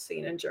goth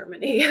scene in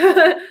Germany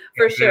Yeah,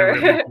 for there really,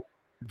 sure.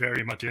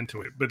 very much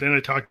into it. But then I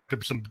talked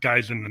to some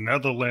guys in the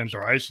Netherlands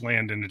or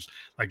Iceland, and it's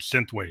like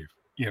synthwave.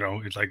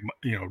 It's like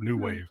new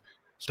Hmm. wave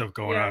stuff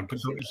going Yeah, I on. can But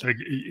see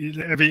it's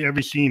that. like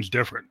every scene's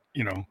different.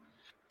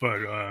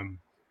 But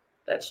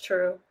That's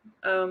true.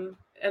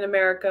 In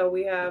America,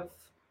 we have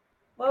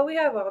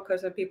all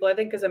kinds of people. I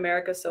think because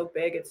America's so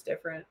big, it's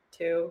different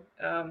too.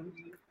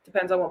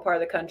 Depends on what part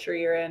of the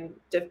country you're in,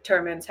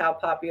 determines how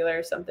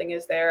popular something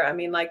is there. I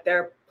mean, like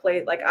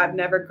like I've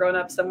never grown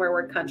up somewhere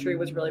where country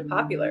was really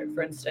popular,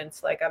 for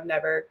instance. Like I've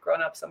never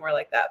grown up somewhere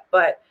like that.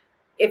 But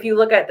if you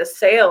look at the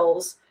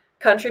sales,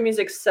 country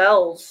music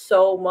sells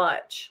so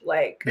much.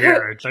 Like yeah,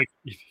 it's like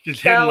it's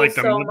hitting like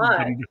sells so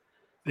much.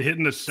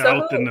 hitting the So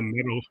South and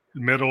who?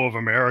 the middle of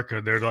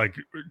America. They're like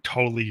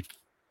totally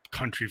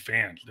country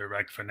fans. They're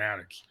like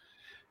fanatics.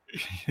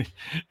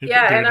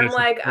 Yeah, and They're I'm just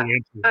like, so into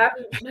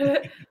I'm,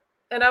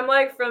 and I'm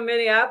like from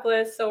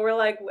Minneapolis, so we're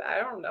like, I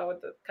don't know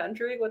what the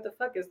country, what the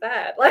fuck is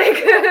that? Like,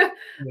 Yeah,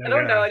 I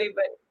don't know yeah.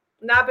 anybody,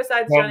 not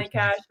besides Well, Johnny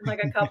Cash and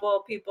like a couple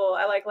of people.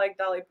 I like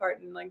Dolly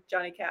Parton, like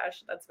Johnny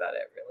Cash. That's about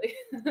it,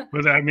 really.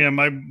 but I mean,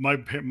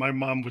 my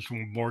mom was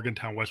from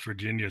Morgantown, West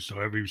Virginia, so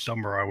every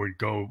summer I would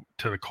go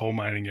to the coal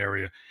mining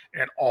area,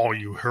 and all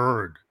you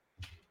heard,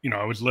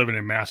 I was living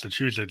in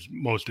Massachusetts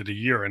most of the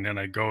year, and then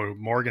I go to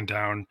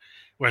Morgantown,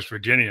 West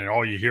Virginia, and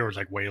all you hear is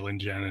like Waylon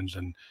Jennings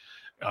and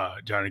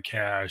Johnny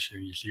Cash,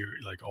 and you see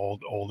like all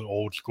the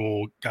old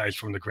school guys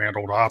from the Grand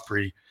Ole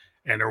Opry,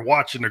 and they're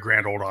watching the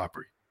Grand Ole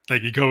Opry.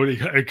 Like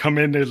I come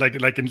in there like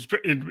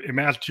in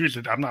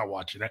Massachusetts, I'm not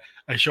watching that.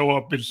 I show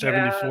up in Yeah.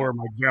 '74.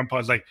 My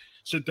grandpa's like,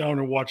 sit down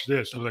and watch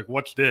this. I was like,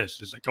 what's this?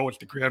 It's like, oh, it's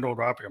the Grand Ole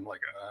Opry. I'm like,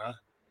 I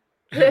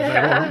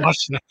don't want to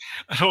watch that.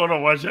 I don't want to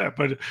watch that.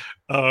 But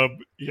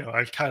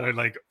I kind of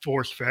like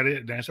force fed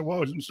it, and I said,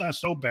 well, it's not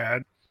so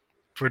bad.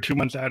 For 2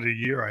 months out of the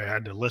year, I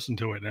had to listen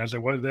to it, and I said,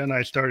 well, then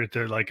I started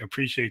to like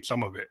appreciate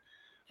some of it,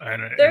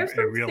 and and, There's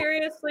some and realize,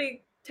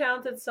 seriously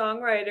talented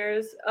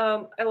songwriters.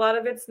 A lot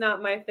of it's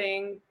not my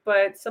thing,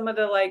 but some of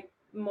the like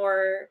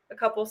a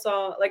couple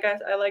songs, like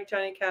I like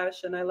Johnny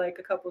Cash and I like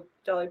a couple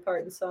Dolly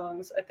Parton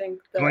songs. I think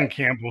Glenn that,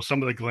 Campbell,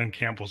 some of the Glenn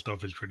Campbell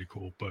stuff is pretty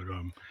cool, but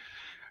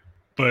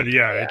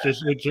yeah, yeah,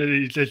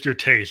 it's your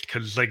taste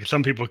because like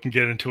some people can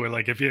get into it.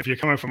 Like if you're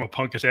coming from a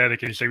punk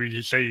aesthetic and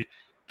you say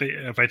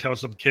if I tell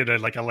some kid I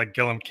like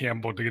Glenn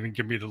Campbell, they're gonna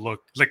give me the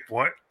look. It's like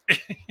what?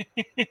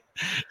 It's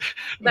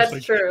that's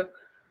like true.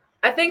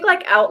 I think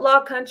like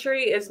outlaw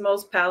country is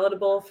most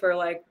palatable for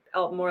like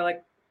more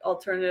like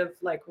alternative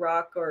like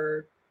rock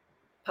or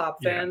pop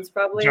yeah, fans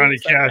probably. Johnny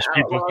It's like the Cash,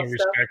 people outlaw can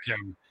stuff. respect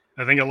him.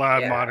 I think a lot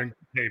of Yeah. modern,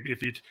 hey,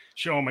 if you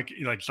show them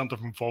like something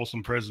from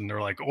Folsom Prison,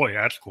 they're like, oh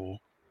yeah, that's cool.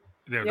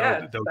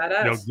 Yeah. They'll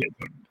Badass. get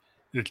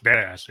it's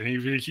badass. And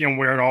if you see him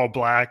wearing all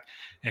black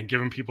and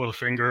giving people the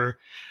finger,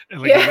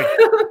 and Yeah. like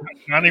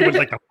Johnny was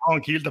like the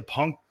punk. He was the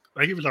punk.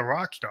 Like he was a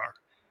rock star. I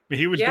mean,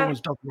 he was Yeah. doing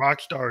stuff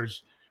rock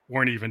stars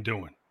weren't even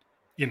doing.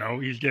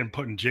 He's getting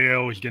put in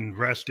jail. He's getting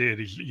arrested.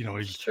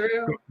 It's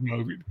true.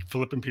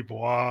 flipping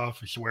people off.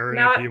 He's swearing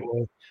at Now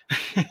people.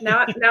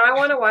 now I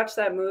want to watch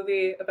that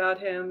movie about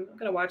him. I'm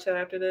gonna watch that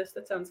after this.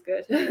 That sounds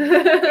good.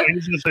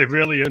 He's just a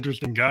really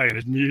interesting guy, and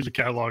his music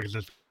catalog is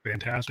just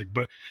fantastic.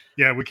 But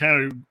yeah, we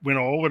kind of went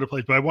all over the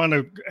place. But I want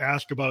to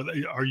ask about: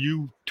 are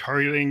you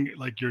targeting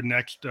like your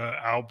next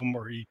album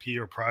or EP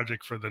or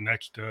project for the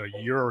next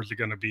year, or is it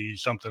going to be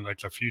something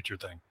like a future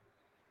thing?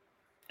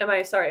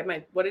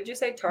 What did you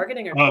say?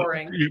 Targeting or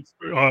touring?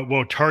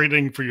 Well,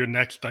 targeting for your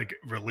next like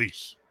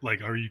release.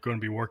 Like, are you going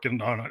to be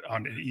working on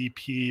an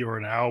EP or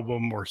an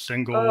album or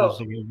singles?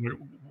 Oh, I mean,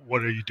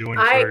 what are you doing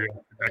I for your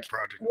next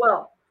project?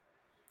 well,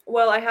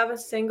 well, I have a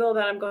single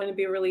that I'm going to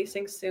be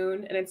releasing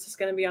soon, and it's just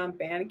going to be on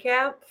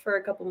Bandcamp for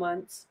a couple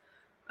months.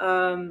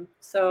 I'm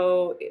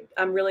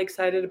really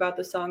excited about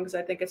the song because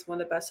I think it's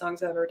one of the best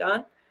songs I've ever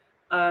done.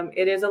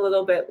 It is a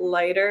little bit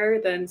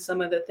lighter than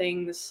some of the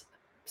things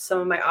some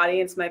of my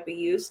audience might be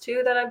used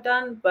to that I've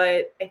done,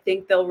 but I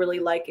think they'll really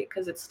like it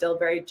because it's still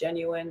very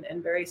genuine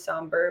and very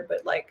somber,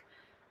 but like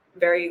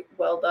very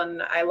well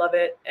done. I love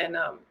it, and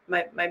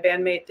my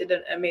bandmate did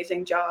an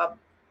amazing job.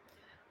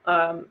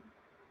 Um,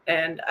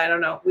 and I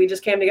don't know, we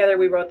just came together.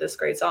 We wrote this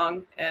great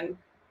song, and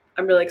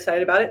I'm really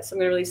excited about it. So I'm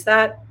going to release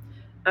that.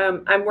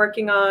 I'm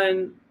working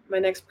on my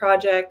next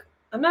project.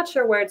 I'm not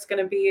sure where it's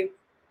going to be.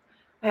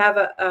 I have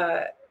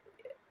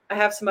I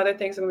have some other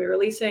things I'm going to be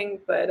releasing,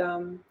 but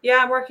yeah,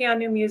 I'm working on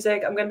new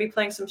music. I'm going to be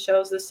playing some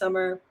shows this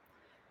summer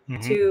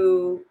Mm-hmm.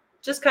 to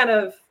just kind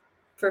of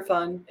for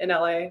fun in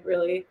LA,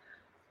 really.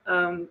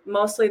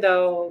 Mostly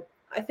though,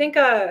 I think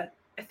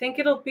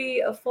it'll be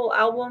a full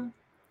album.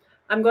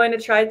 I'm going to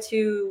try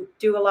to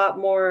do a lot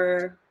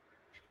more.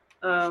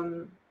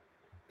 Um,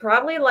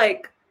 Probably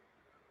like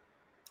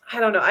I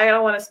don't know. I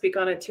don't want to speak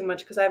on it too much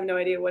because I have no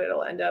idea what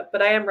it'll end up.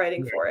 But I am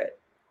writing for it.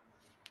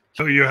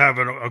 So you have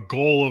a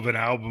goal of an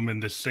album,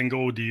 and the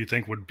single, do you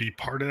think would be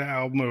part of the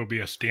album, or would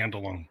be a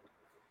standalone?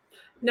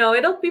 No,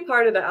 it'll be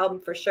part of the album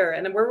for sure,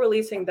 and we're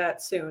releasing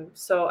that soon.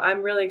 So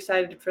I'm really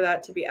excited for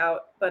that to be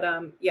out. But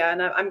yeah,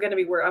 and I'm going to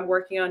be I'm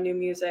working on new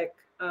music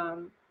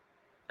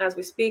as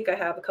we speak. I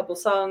have a couple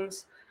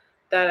songs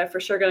that are for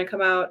sure going to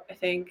come out, I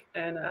think.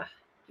 And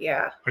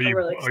yeah, I'm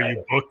really excited. Are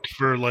you booked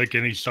for like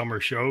any summer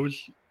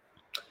shows?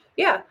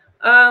 Yeah.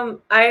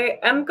 I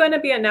am going to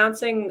be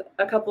announcing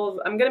I'm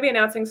going to be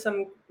announcing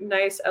some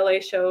nice LA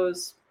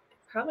shows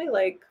probably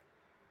like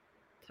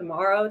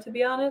tomorrow, to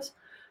be honest.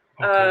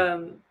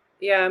 Okay.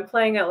 Yeah, I'm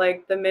playing at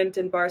like the Mint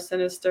and Bar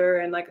Sinister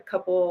and like a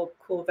couple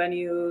cool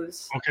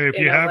venues Okay, if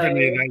in you have LA.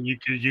 any of that,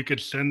 you could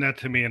send that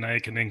to me, and I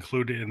can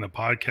include it in the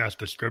podcast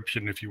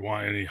description if you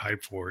want any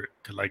hype for it.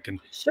 Because I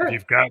can, Sure. if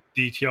you've got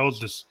details,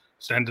 just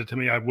send it to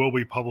me. I will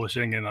be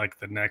publishing in like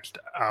the next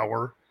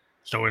hour,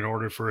 so in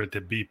order for it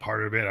to be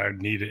part of it, I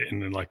need it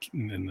in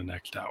the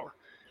next hour.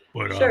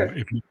 But Sure.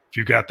 if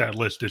you got that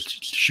list,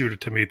 just shoot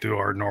it to me through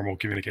our normal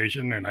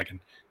communication, and I can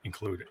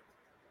include it.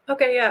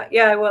 Okay,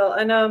 yeah, I will.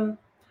 And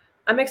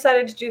I'm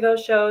excited to do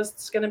those shows.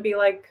 It's gonna be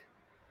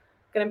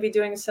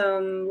doing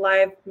some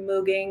live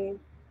mooging.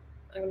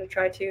 I'm gonna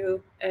try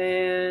to,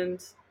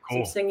 and some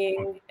Cool.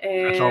 singing,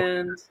 That's all.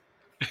 and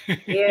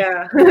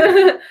yeah,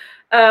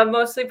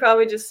 mostly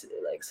probably just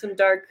like some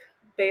dark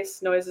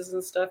bass noises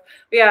and stuff.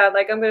 But yeah,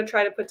 like I'm gonna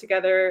try to put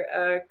together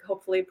a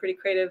hopefully pretty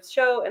creative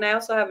show. And I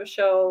also have a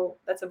show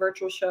that's a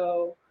virtual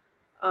show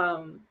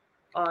on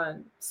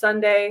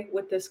Sunday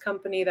with this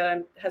company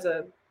that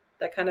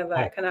I kind of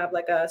have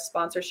like a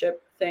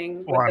sponsorship thing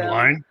with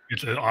online. them.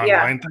 It's an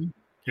online thing.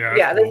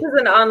 Yeah, cool. This is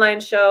an online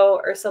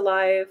show, Ursa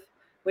Live,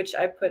 which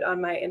I put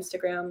on my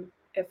Instagram.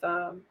 If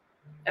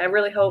I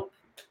really hope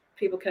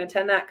people can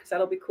attend that because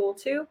that'll be cool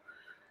too.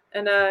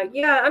 And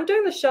yeah, I'm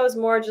doing the shows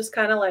more just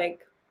kind of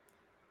like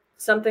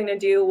something to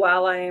do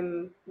while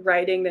I'm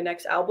writing the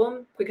next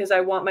album, because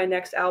I want my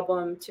next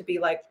album to be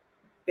like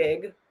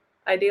big,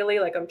 ideally.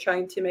 Like I'm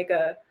trying to make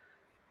a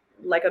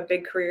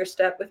big career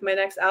step with my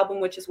next album,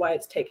 which is why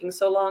it's taking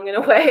so long in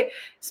a way.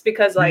 It's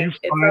because like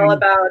it's all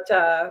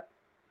about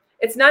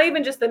it's not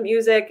even just the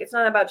music. It's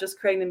not about just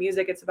creating the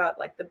music. It's about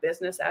like the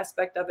business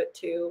aspect of it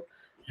too.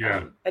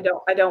 Yeah. I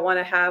don't want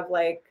to have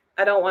like,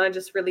 I don't want to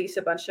just release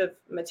a bunch of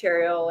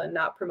material and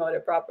not promote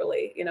it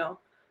properly,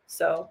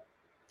 So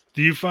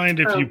do you find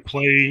if you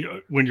play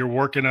when you're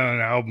working on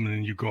an album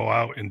and you go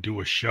out and do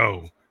a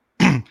show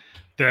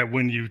that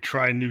when you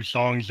try new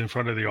songs in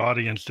front of the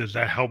audience, does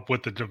that help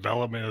with the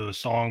development of the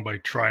song by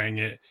trying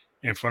it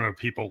in front of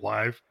people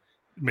live?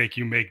 Make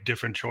you make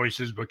different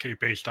choices,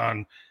 based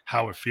on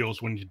how it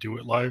feels when you do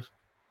it live?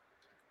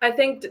 I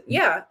think,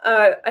 yeah,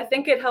 I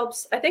think it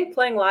helps. I think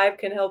playing live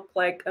can help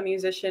like a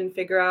musician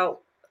figure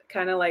out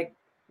kind of like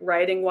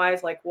writing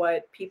wise, like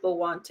what people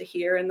want to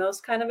hear in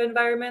those kind of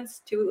environments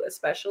too,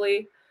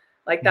 especially.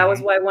 Like that was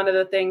why one of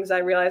the things I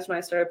realized when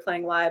I started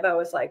playing live, I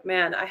was like,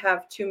 man, I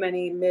have too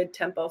many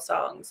mid-tempo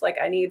songs. Like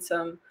I need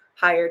some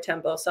higher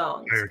tempo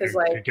songs because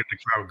like to get the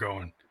crowd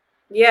going.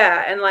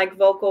 Yeah, and like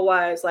vocal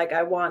wise, like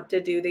I want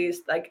to do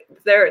these. Like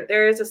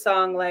there is a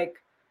song like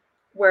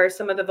where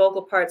some of the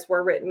vocal parts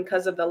were written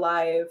because of the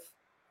live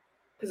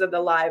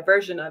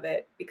version of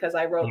it, because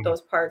I wrote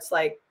those parts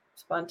like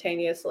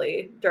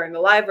spontaneously during the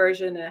live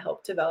version, and it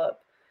helped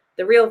develop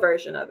the real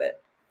version of it.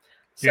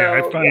 So, yeah,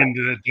 I find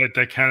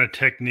that kind of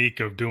technique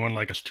of doing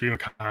like a stream of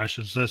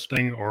consciousness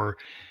thing, or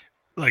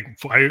like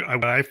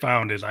what I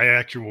found is I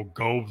actually will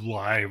go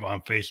live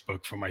on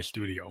Facebook from my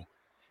studio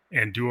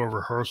and do a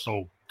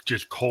rehearsal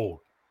just cold.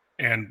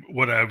 And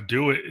what I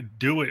do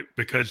it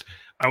because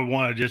I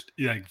want to just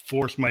like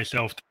force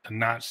myself to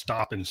not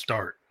stop and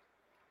start.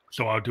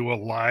 So I'll do a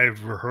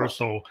live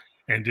rehearsal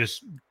and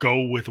just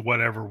go with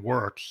whatever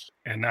works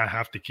and not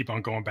have to keep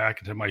on going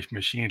back into my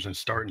machines and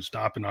start and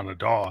stopping on a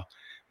DAW,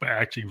 but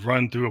actually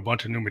run through a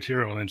bunch of new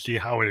material and see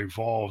how it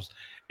evolves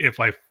if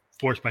I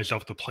force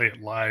myself to play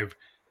it live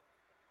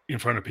in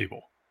front of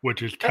people,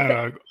 which is kind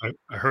of,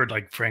 I heard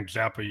like Frank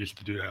Zappa used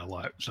to do that a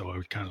lot. So I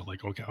was kind of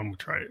like, okay, I'm gonna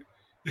try it.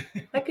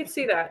 I could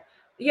see that.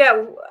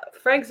 Yeah,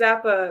 Frank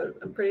Zappa,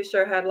 I'm pretty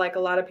sure, had like a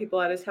lot of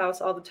people at his house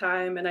all the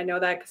time. And I know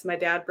that because my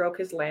dad broke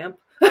his lamp.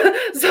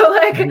 So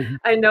like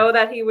I know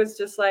that he was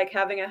just like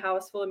having a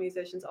house full of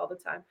musicians all the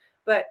time.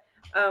 But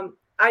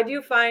I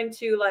do find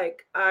too,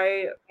 like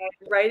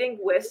writing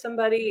with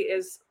somebody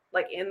is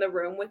like in the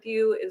room with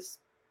you is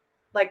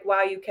like,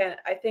 wow, you can.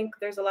 I think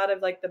there's a lot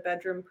of like the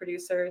bedroom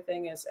producer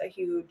thing is a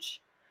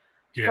huge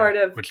part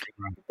of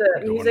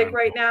the music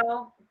right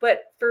now.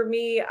 But for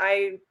me,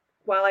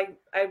 while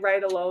I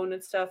write alone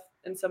and stuff,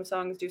 and some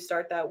songs do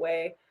start that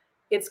way,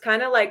 it's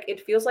kind of like, it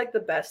feels like the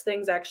best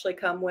things actually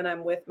come when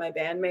I'm with my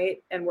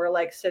bandmate and we're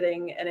like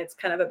sitting, and it's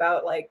kind of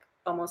about like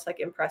almost like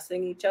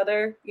impressing each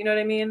other. You know what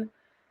I mean?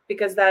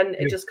 Because then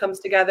it just comes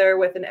together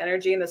with an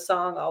energy, and the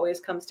song always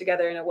comes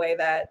together in a way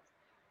that,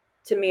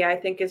 to me, I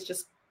think is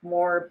just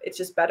more, it's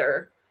just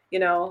better,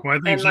 Well, I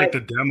think it's like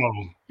the demo.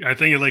 I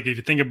think like if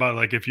you think about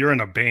like if you're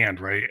in a band,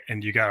 right,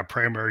 and you got a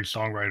primary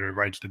songwriter who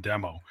writes the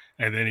demo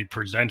and then he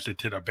presents it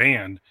to the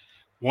band,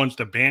 once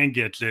the band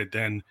gets it,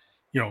 then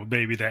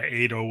maybe that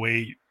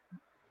 808,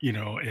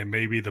 and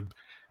maybe the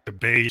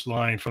bass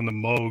line from the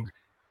Moog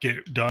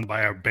get done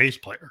by a bass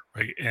player,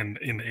 right? And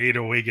in the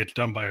 808 gets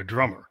done by a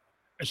drummer.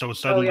 And so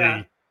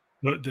suddenly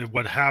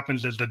what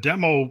happens is the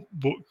demo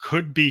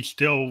could be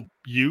still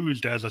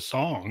used as a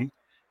song,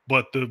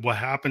 but what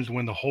happens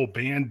when the whole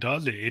band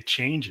does it, it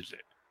changes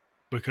it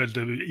because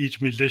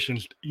each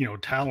musician's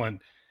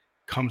talent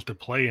comes to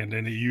play, and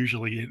then it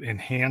usually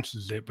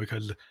enhances it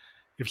because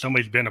if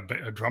somebody's been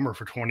a drummer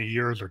for 20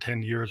 years or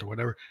 10 years or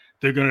whatever,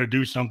 they're going to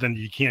do something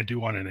you can't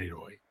do on an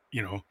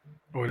 808,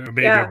 or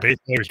maybe a bass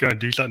player is going to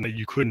do something that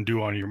you couldn't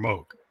do on your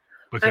Moog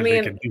because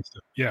they can do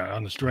stuff,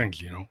 on the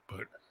strings,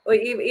 but. Well,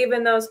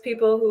 even those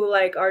people who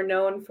like are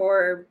known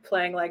for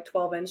playing like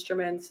 12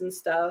 instruments and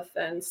stuff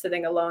and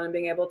sitting alone and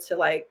being able to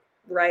like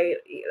write,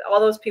 all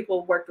those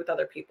people worked with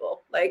other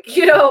people, like,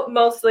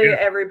 mostly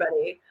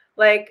everybody.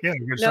 Like,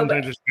 because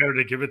sometimes it's better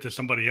to give it to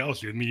somebody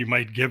else. I mean, you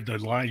might give the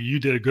line, you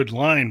did a good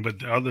line, but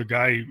the other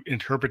guy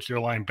interprets your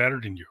line better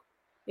than you.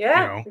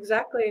 Yeah,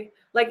 exactly.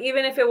 Like,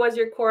 even if it was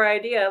your core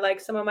idea, like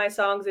some of my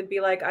songs, it'd be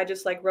like, I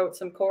just like wrote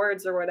some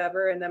chords or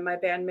whatever. And then my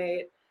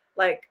bandmate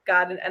like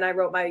got and I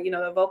wrote my,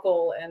 the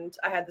vocal, and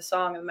I had the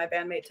song, and my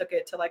bandmate took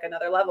it to like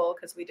another level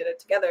because we did it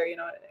together,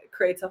 it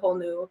creates a whole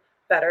new,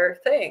 better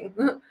thing.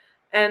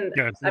 And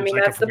I mean,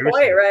 like that's the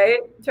point, right?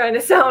 Trying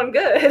to sound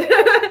good.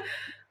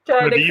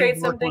 Trying to create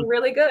something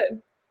really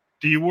good.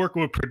 Do you work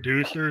with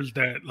producers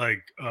that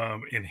like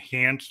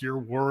enhance your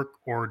work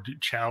or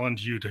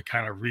challenge you to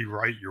kind of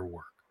rewrite your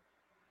work?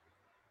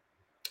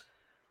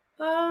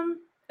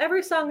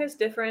 Every song is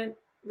different,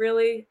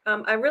 really.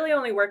 I really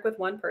only work with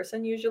one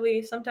person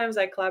usually. Sometimes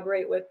I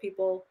collaborate with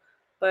people,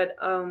 but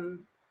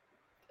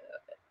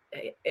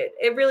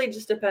it really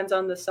just depends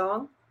on the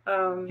song.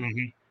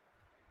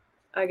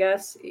 I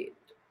guess.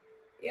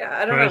 Yeah,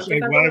 I don't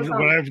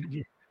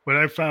know. What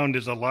I've found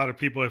is a lot of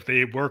people, if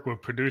they work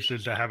with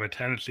producers that have a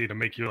tendency to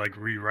make you like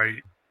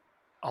rewrite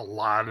a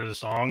lot of the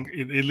song,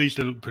 at least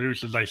the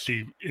producers I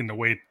see in the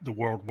way the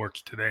world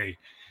works today,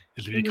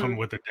 is if you come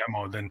with a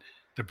demo, then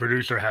the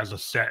producer has a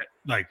set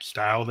like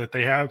style that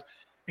they have.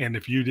 And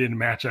if you didn't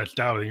match that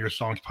style, then your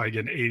song's probably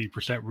getting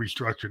 80%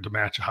 restructured to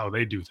match how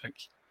they do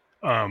things.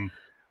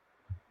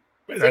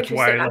 That's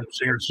why I like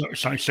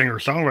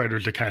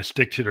singer-songwriters to kind of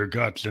stick to their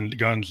guns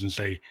and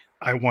say,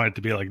 I want it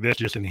to be like this,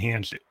 just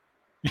enhance it.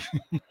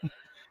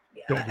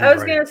 I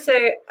was going to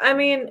say, I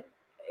mean,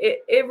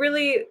 it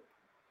really,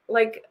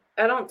 like,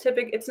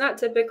 it's not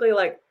typically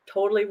like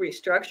totally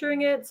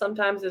restructuring it.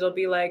 Sometimes it'll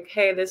be like,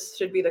 hey, this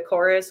should be the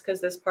chorus because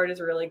this part is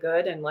really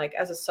good. And like,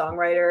 as a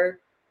songwriter,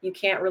 you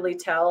can't really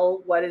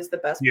tell what is the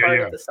best part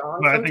of the song.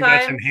 But I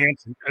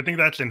think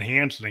that's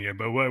enhancing it.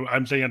 But what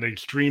I'm saying, the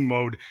extreme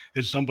mode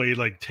is somebody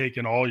like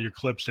taking all your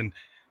clips and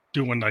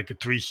doing like a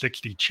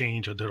 360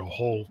 change of the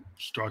whole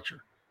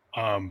structure,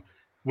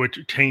 which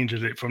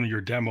changes it from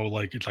your demo.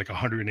 Like it's like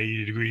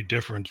 180-degree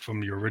difference from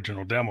the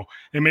original demo.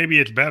 And maybe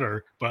it's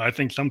better, but I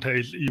think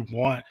sometimes you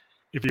want,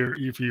 if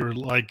you're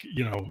like,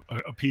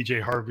 a PJ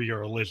Harvey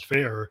or a Liz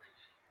Phair,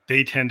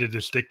 they tended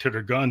to stick to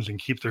their guns and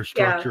keep their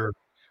structure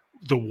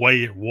the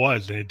way it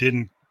was, and it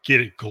didn't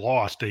get it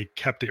glossed. They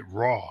kept it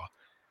raw.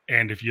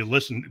 And if you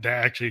listen,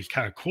 that actually is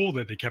kind of cool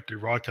that they kept it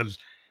raw because it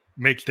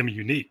makes them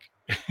unique.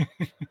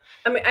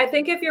 I mean, I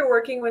think if you're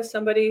working with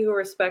somebody who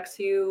respects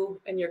you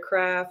and your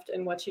craft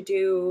and what you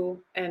do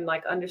and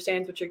like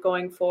understands what you're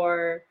going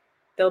for,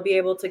 they'll be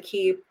able to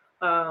keep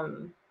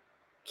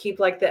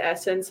like the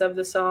essence of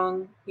the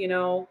song,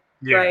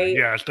 right?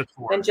 Yeah, it's the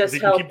core. And just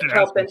help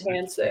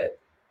enhance it.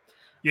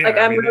 Yeah, like,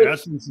 the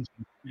essence is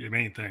the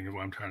main thing of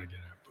what I'm trying to get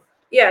at.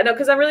 Yeah, no,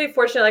 because I'm really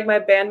fortunate. Like my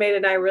bandmate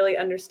and I really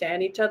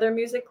understand each other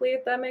musically,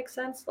 if that makes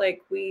sense.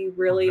 Like we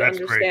really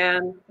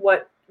understand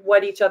what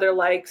each other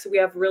likes. We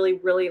have really,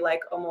 really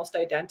like almost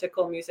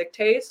identical music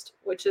taste,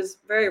 which is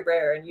very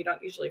rare, and you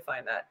don't usually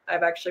find that.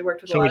 I've actually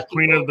worked with a lot of people. So,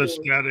 Queen of the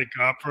Static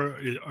Opera,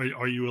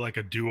 are you like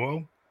a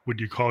duo? Would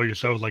you call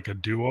yourselves like a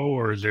duo,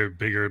 or is there a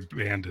bigger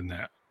band than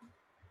that?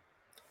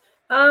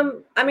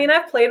 I mean,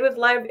 I've played with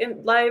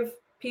live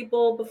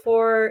people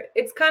before.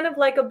 It's kind of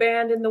like a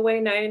band in the way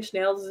Nine Inch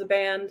Nails is a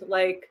band.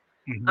 Like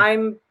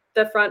I'm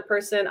the front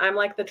person. I'm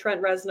like the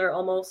Trent Reznor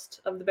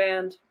almost of the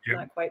band. Yep.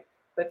 Not quite,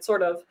 but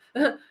sort of.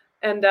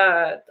 And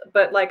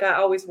but like I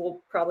always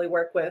will probably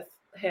work with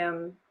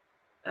him.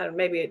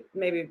 Maybe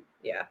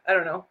yeah, I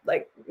don't know.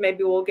 Like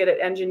maybe we'll get it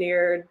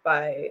engineered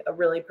by a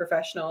really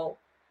professional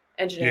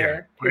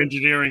engineer. Yeah,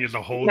 engineering is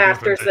a whole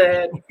masters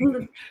it.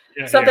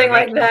 Something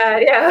like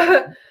that.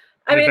 Yeah.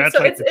 I mean, that's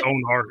so like its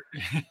own art.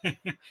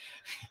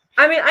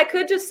 I mean, I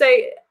could just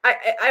say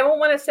I don't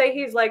want to say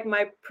he's like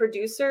my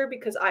producer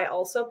because I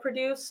also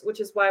produce, which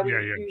is why we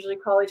usually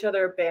call each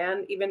other a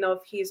band, even though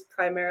if he's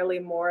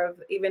primarily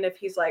even if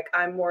he's like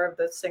I'm more of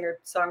the singer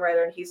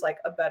songwriter and he's like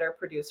a better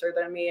producer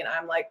than me, and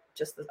I'm like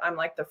I'm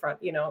like the front,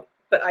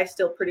 but I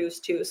still produce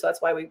too, so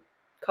that's why we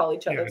call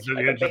each other. So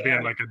it ends up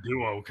being like a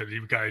duo because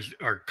you guys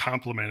are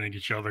complementing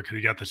each other because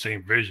you got the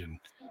same vision.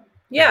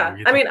 Yeah,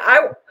 I mean,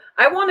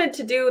 I wanted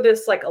to do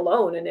this like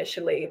alone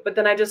initially, but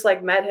then I just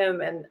like met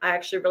him and I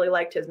actually really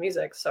liked his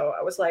music. So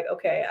I was like,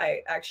 okay,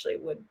 I actually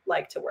would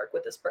like to work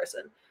with this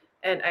person.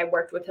 And I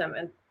worked with him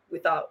and we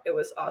thought it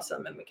was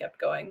awesome and we kept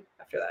going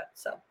after that.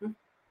 So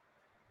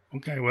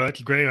Okay, well,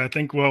 that's great. I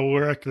think, well,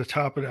 we're at the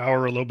top of the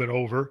hour, a little bit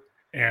over.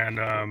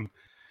 And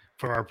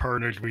for our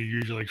partners, we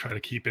usually try to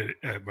keep it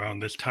at around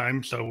this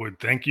time. So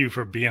thank you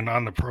for being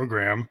on the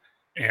program.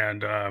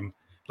 And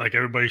like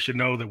everybody should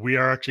know that we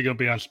are actually going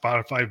to be on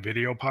Spotify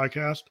video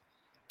podcast.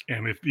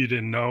 And if you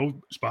didn't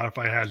know,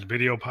 Spotify has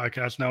video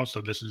podcasts now.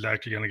 So this is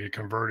actually going to get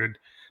converted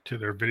to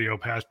their video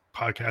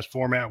podcast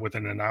format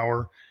within an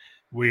hour.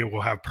 We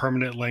will have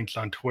permanent links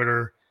on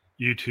Twitter,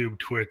 YouTube,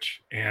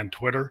 Twitch, and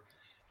Twitter,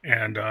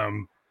 and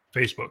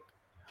Facebook.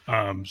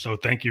 So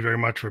thank you very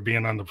much for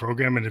being on the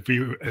program. And if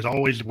you, as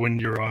always, when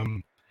you're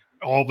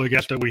all the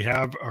guests that we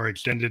have are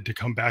extended to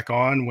come back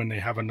on when they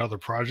have another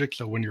project.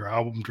 So when your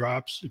album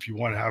drops, if you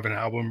want to have an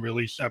album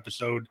release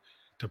episode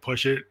to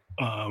push it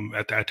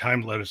at that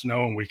time, let us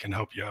know and we can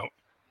help you out.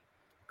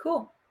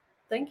 Cool.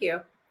 Thank you.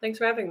 Thanks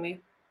for having me.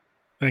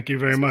 Thank you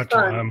very much.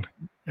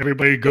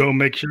 Everybody go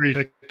make sure you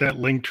check that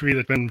link tree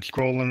that's been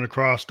scrolling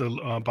across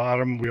the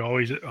bottom. We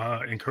always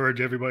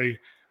encourage everybody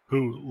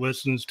who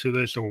listens to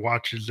this or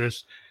watches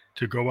this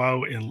to go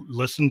out and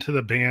listen to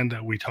the band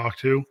that we talk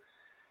to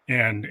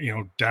and,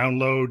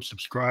 download,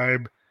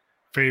 subscribe,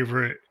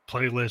 favorite,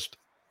 playlist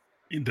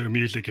their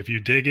music. If you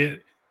dig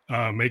it,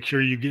 make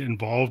sure you get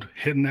involved,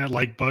 hitting that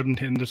like button,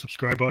 hitting the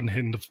subscribe button,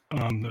 hitting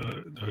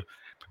the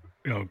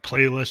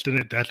playlist in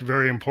it. That's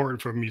very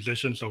important for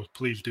musicians. So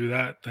please do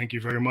that. Thank you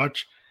very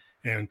much.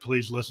 And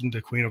please listen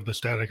to Queen of the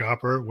Static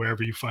Opera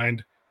wherever you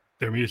find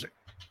their music.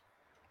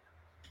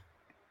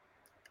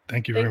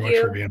 Thank you very much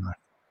for being on.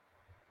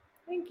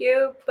 Thank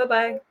you.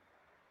 Bye-bye.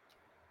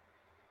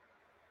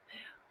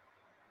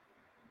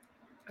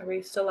 Are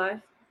we still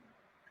live?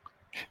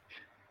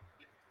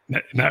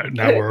 Now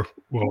we're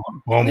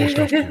almost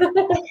up.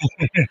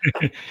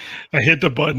 I hit the button.